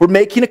that. We're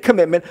making a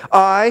commitment.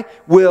 I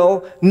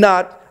will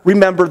not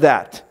remember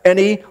that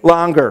any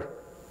longer.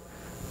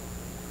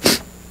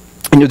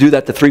 And you'll do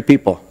that to 3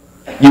 people.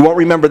 You won't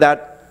remember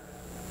that.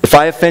 If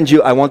I offend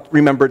you, I won't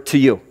remember it to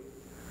you.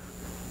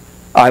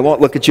 I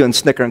won't look at you and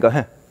snicker and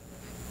go,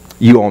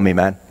 you owe me,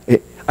 man.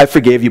 I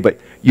forgave you, but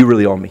you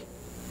really owe me.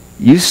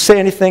 You say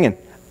anything and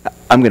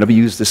I'm going to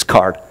use this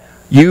card.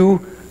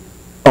 You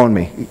owe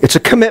me. It's a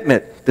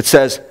commitment that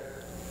says,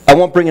 I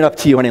won't bring it up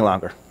to you any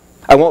longer.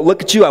 I won't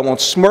look at you. I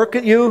won't smirk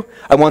at you.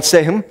 I won't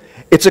say,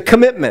 It's a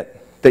commitment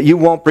that you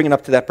won't bring it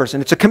up to that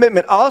person. It's a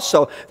commitment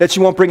also that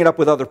you won't bring it up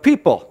with other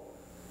people.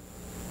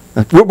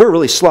 We're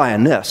really sly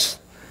on this.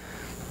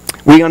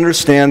 We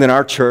understand in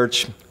our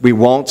church, we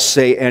won't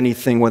say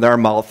anything with our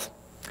mouth.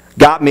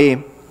 Got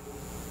me.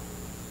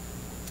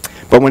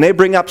 But when they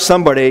bring up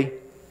somebody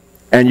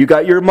and you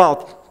got your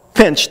mouth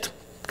pinched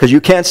because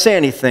you can't say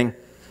anything,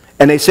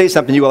 and they say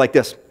something, you go like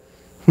this.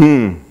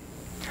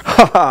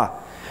 Ha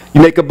ha.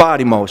 You make a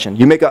body motion.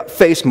 You make a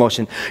face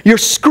motion. You're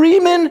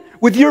screaming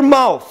with your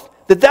mouth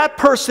that that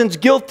person's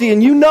guilty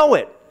and you know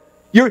it.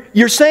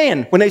 You're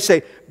saying, when they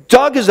say,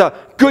 Doug is a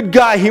good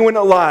guy, he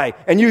wouldn't lie.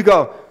 And you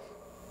go,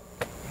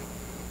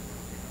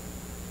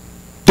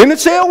 didn't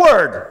say a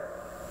word.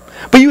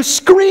 But you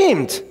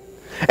screamed.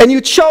 And you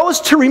chose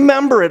to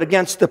remember it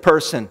against the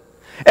person.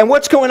 And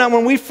what's going on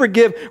when we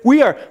forgive?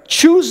 We are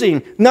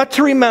choosing not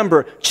to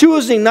remember,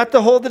 choosing not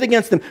to hold it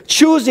against them,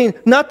 choosing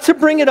not to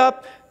bring it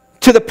up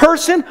to the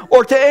person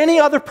or to any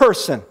other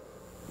person.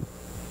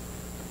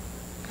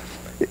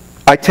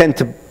 I tend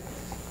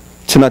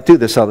to not do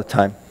this all the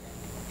time.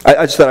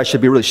 I just thought I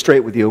should be really straight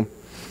with you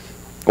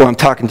when I'm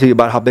talking to you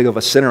about how big of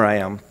a sinner I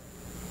am.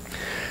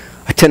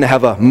 I tend to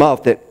have a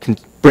mouth that can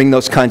bring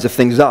those kinds of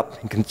things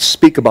up and can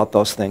speak about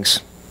those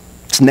things.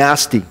 It's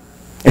nasty.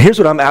 And here's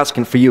what I'm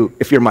asking for you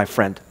if you're my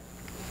friend.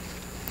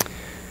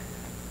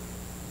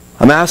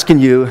 I'm asking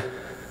you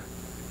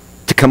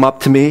to come up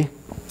to me,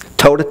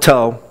 toe to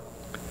toe,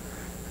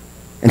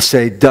 and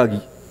say,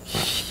 Doug,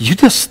 you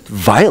just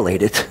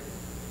violated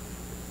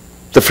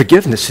the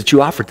forgiveness that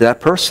you offered to that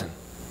person.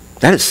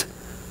 That is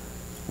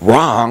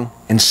wrong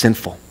and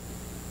sinful.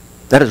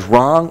 That is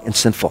wrong and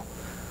sinful.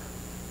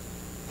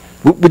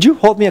 Would you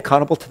hold me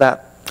accountable to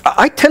that?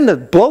 I tend to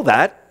blow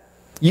that.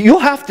 You'll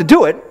have to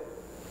do it.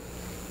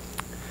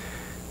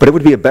 But it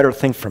would be a better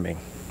thing for me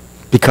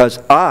because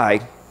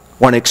I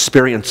want to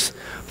experience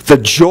the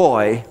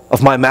joy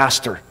of my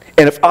master.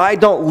 And if I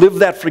don't live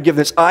that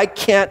forgiveness, I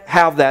can't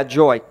have that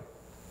joy.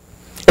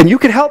 And you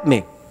can help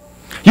me.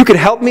 You can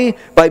help me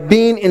by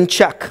being in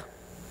check.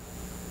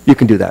 You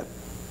can do that.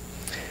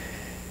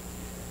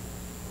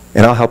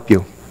 And I'll help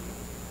you.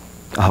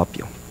 I'll help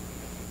you.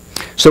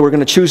 So we're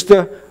going to choose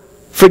to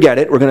forget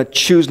it. We're going to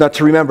choose not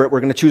to remember it. We're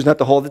going to choose not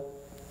to hold it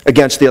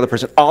against the other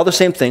person. All the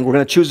same thing. We're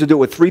going to choose to do it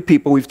with 3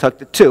 people. We've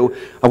tucked it 2.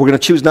 We're going to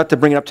choose not to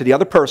bring it up to the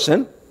other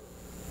person.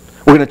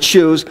 We're going to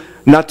choose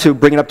not to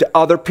bring it up to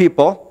other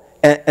people.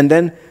 And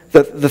then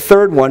the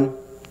third one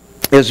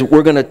is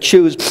we're going to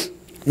choose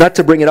not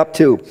to bring it up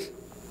to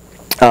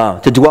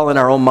dwell in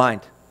our own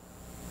mind.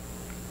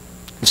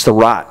 It's to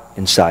rot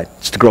inside.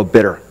 It's to grow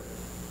bitter.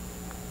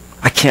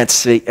 I can't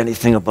say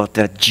anything about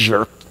that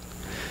jerk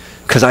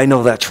because I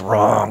know that's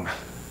wrong.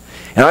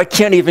 And I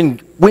can't even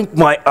wink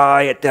my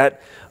eye at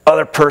that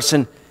other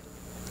person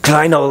because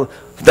I know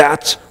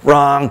that's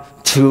wrong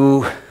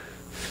too.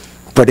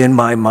 But in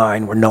my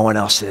mind, where no one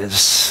else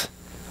is,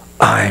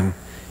 I'm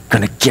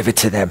going to give it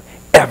to them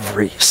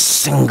every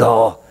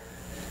single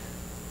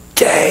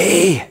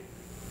day.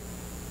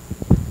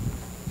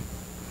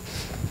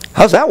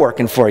 How's that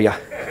working for you?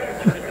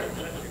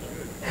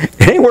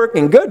 It ain't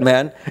working good,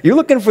 man. You're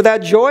looking for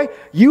that joy?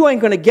 You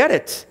ain't going to get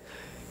it.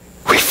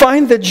 We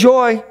find the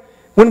joy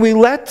when we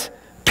let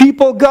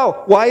people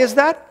go. Why is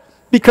that?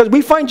 Because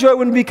we find joy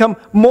when we become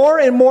more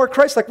and more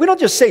Christ-like. We don't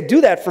just say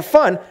do that for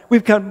fun. We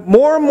become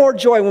more and more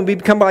joy when we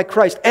become like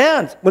Christ.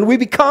 And when we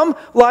become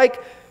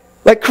like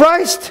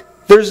Christ,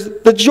 there's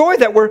the joy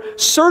that we're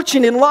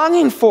searching and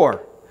longing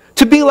for.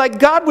 To be like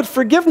God with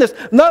forgiveness.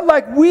 Not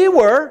like we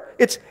were.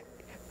 It's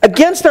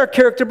against our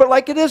character, but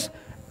like it is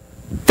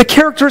the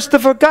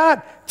characteristic of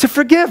God. To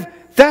forgive.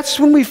 That's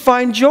when we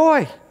find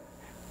joy.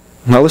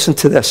 Now listen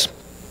to this.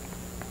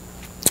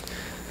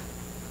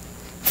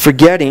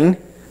 Forgetting,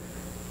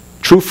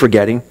 true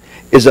forgetting,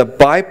 is a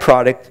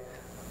byproduct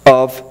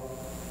of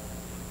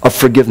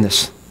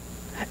forgiveness.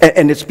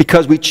 And it's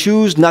because we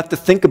choose not to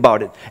think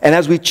about it. And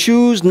as we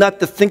choose not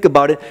to think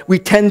about it, we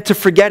tend to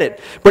forget it.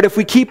 But if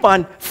we keep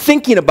on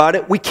thinking about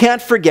it, we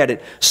can't forget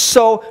it.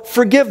 So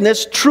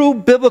forgiveness, true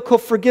biblical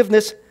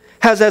forgiveness,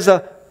 has as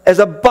a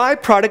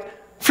byproduct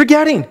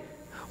forgetting.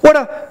 What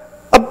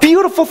a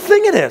beautiful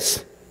thing it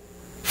is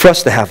for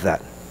us to have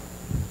that.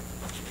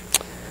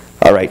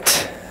 All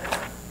right.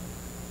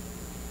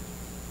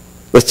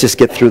 Let's just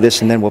get through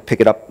this and then we'll pick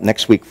it up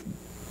next week.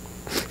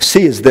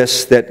 C is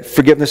this, that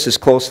forgiveness is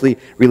closely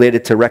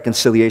related to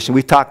reconciliation.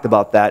 We've talked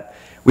about that.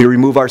 We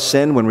remove our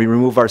sin. When we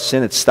remove our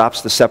sin, it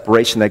stops the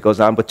separation that goes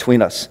on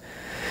between us.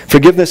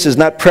 Forgiveness is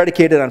not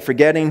predicated on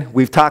forgetting.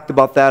 We've talked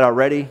about that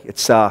already.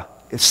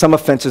 Some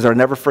offenses are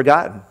never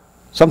forgotten.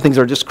 Some things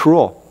are just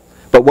cruel.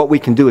 But what we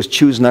can do is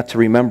choose not to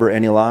remember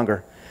any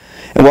longer.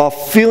 And while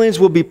feelings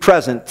will be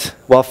present,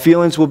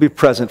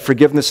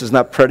 forgiveness is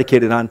not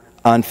predicated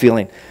on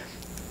feeling.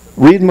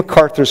 Read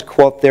MacArthur's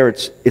quote there.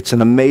 It's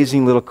an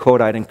amazing little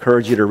quote. I'd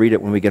encourage you to read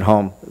it when we get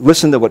home.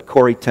 Listen to what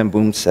Corrie ten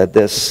Boom said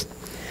this.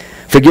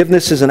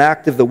 Forgiveness is an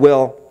act of the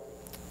will,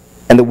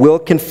 and the will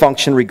can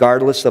function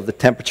regardless of the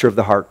temperature of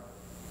the heart.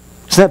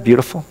 Isn't that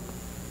beautiful?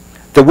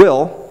 The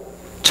will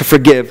to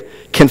forgive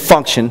can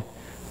function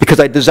because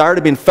I desire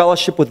to be in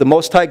fellowship with the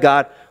Most High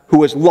God,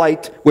 who is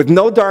light with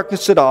no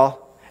darkness at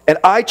all, and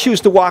I choose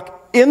to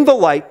walk in the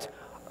light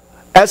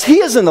as He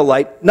is in the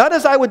light, not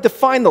as I would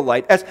define the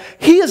light, as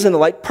He is in the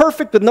light,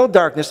 perfect with no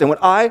darkness. And when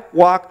I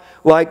walk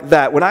like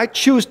that, when I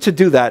choose to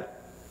do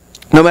that,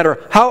 no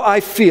matter how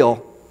I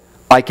feel,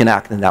 I can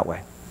act in that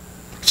way.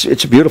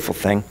 It's a beautiful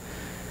thing.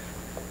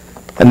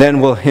 And then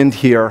we'll end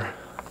here.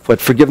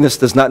 But forgiveness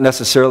does not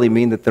necessarily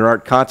mean that there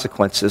aren't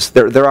consequences.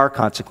 There are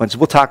consequences.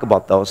 We'll talk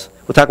about those.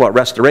 We'll talk about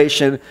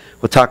restoration.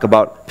 We'll talk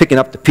about picking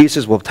up the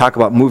pieces. We'll talk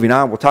about moving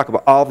on. We'll talk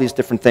about all these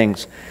different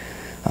things.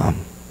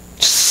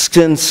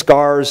 Sin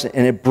scars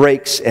and it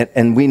breaks,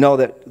 and we know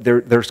that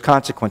there's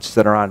consequences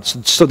that are on.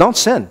 So don't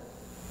sin.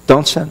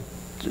 Don't sin.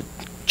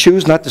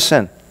 Choose not to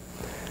sin.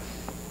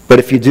 But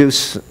if you do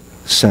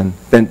sin,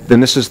 then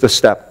this is the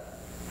step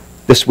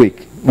this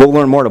week. We'll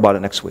learn more about it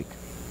next week.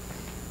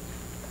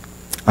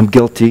 I'm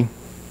guilty.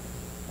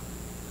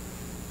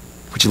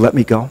 Would you let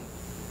me go?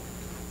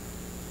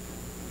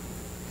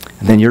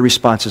 And then your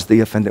response as the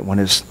offended one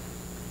is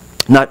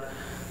not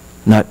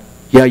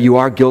yeah, you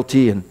are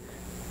guilty, and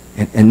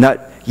not,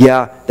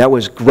 yeah, that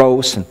was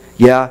gross, and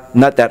yeah,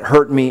 not that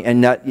hurt me,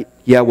 and not,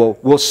 yeah, well,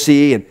 we'll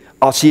see, and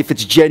I'll see if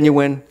it's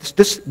genuine.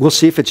 We'll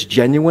see if it's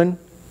genuine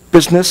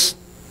business.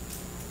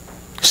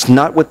 It's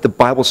not what the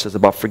Bible says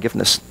about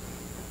forgiveness.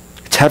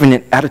 It's having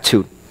an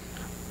attitude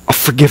of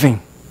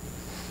forgiving.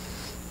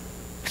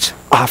 It's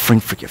offering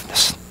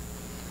forgiveness.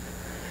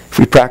 If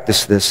we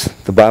practice this,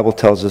 the Bible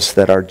tells us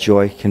that our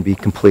joy can be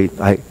complete.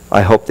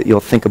 I hope that you'll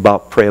think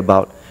about, pray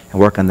about, and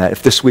work on that.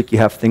 If this week you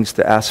have things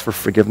to ask for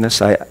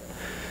forgiveness, I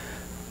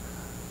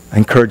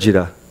encourage you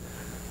to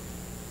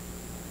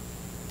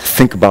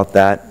think about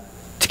that,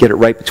 to get it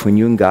right between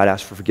you and God,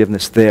 ask for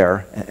forgiveness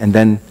there, and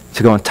then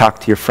to go and talk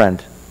to your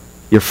friend,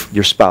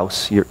 your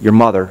spouse, your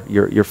mother,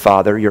 your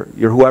father, your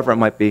whoever it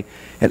might be,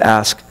 and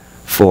ask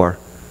for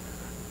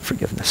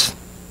forgiveness.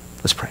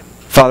 Let's pray.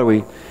 Father,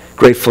 we're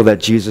grateful that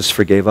Jesus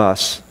forgave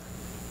us.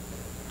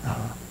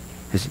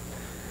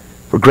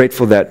 We're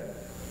grateful that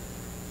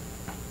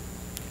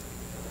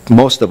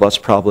most of us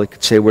probably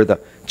could say we're the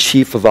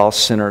chief of all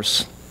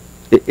sinners.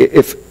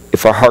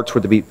 If our hearts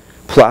were to be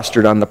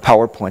plastered on the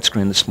PowerPoint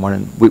screen this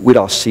morning, we'd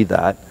all see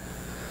that.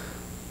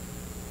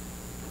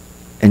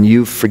 And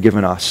you've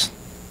forgiven us.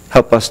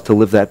 Help us to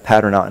live that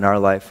pattern out in our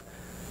life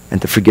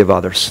and to forgive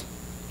others.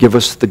 Give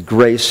us the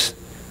grace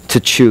to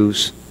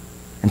choose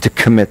and to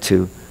commit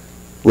to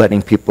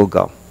letting people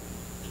go.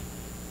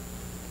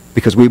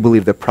 Because we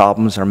believe that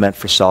problems are meant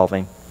for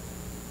solving.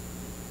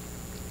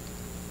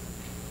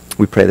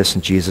 We pray this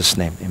in Jesus'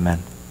 name.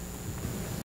 Amen.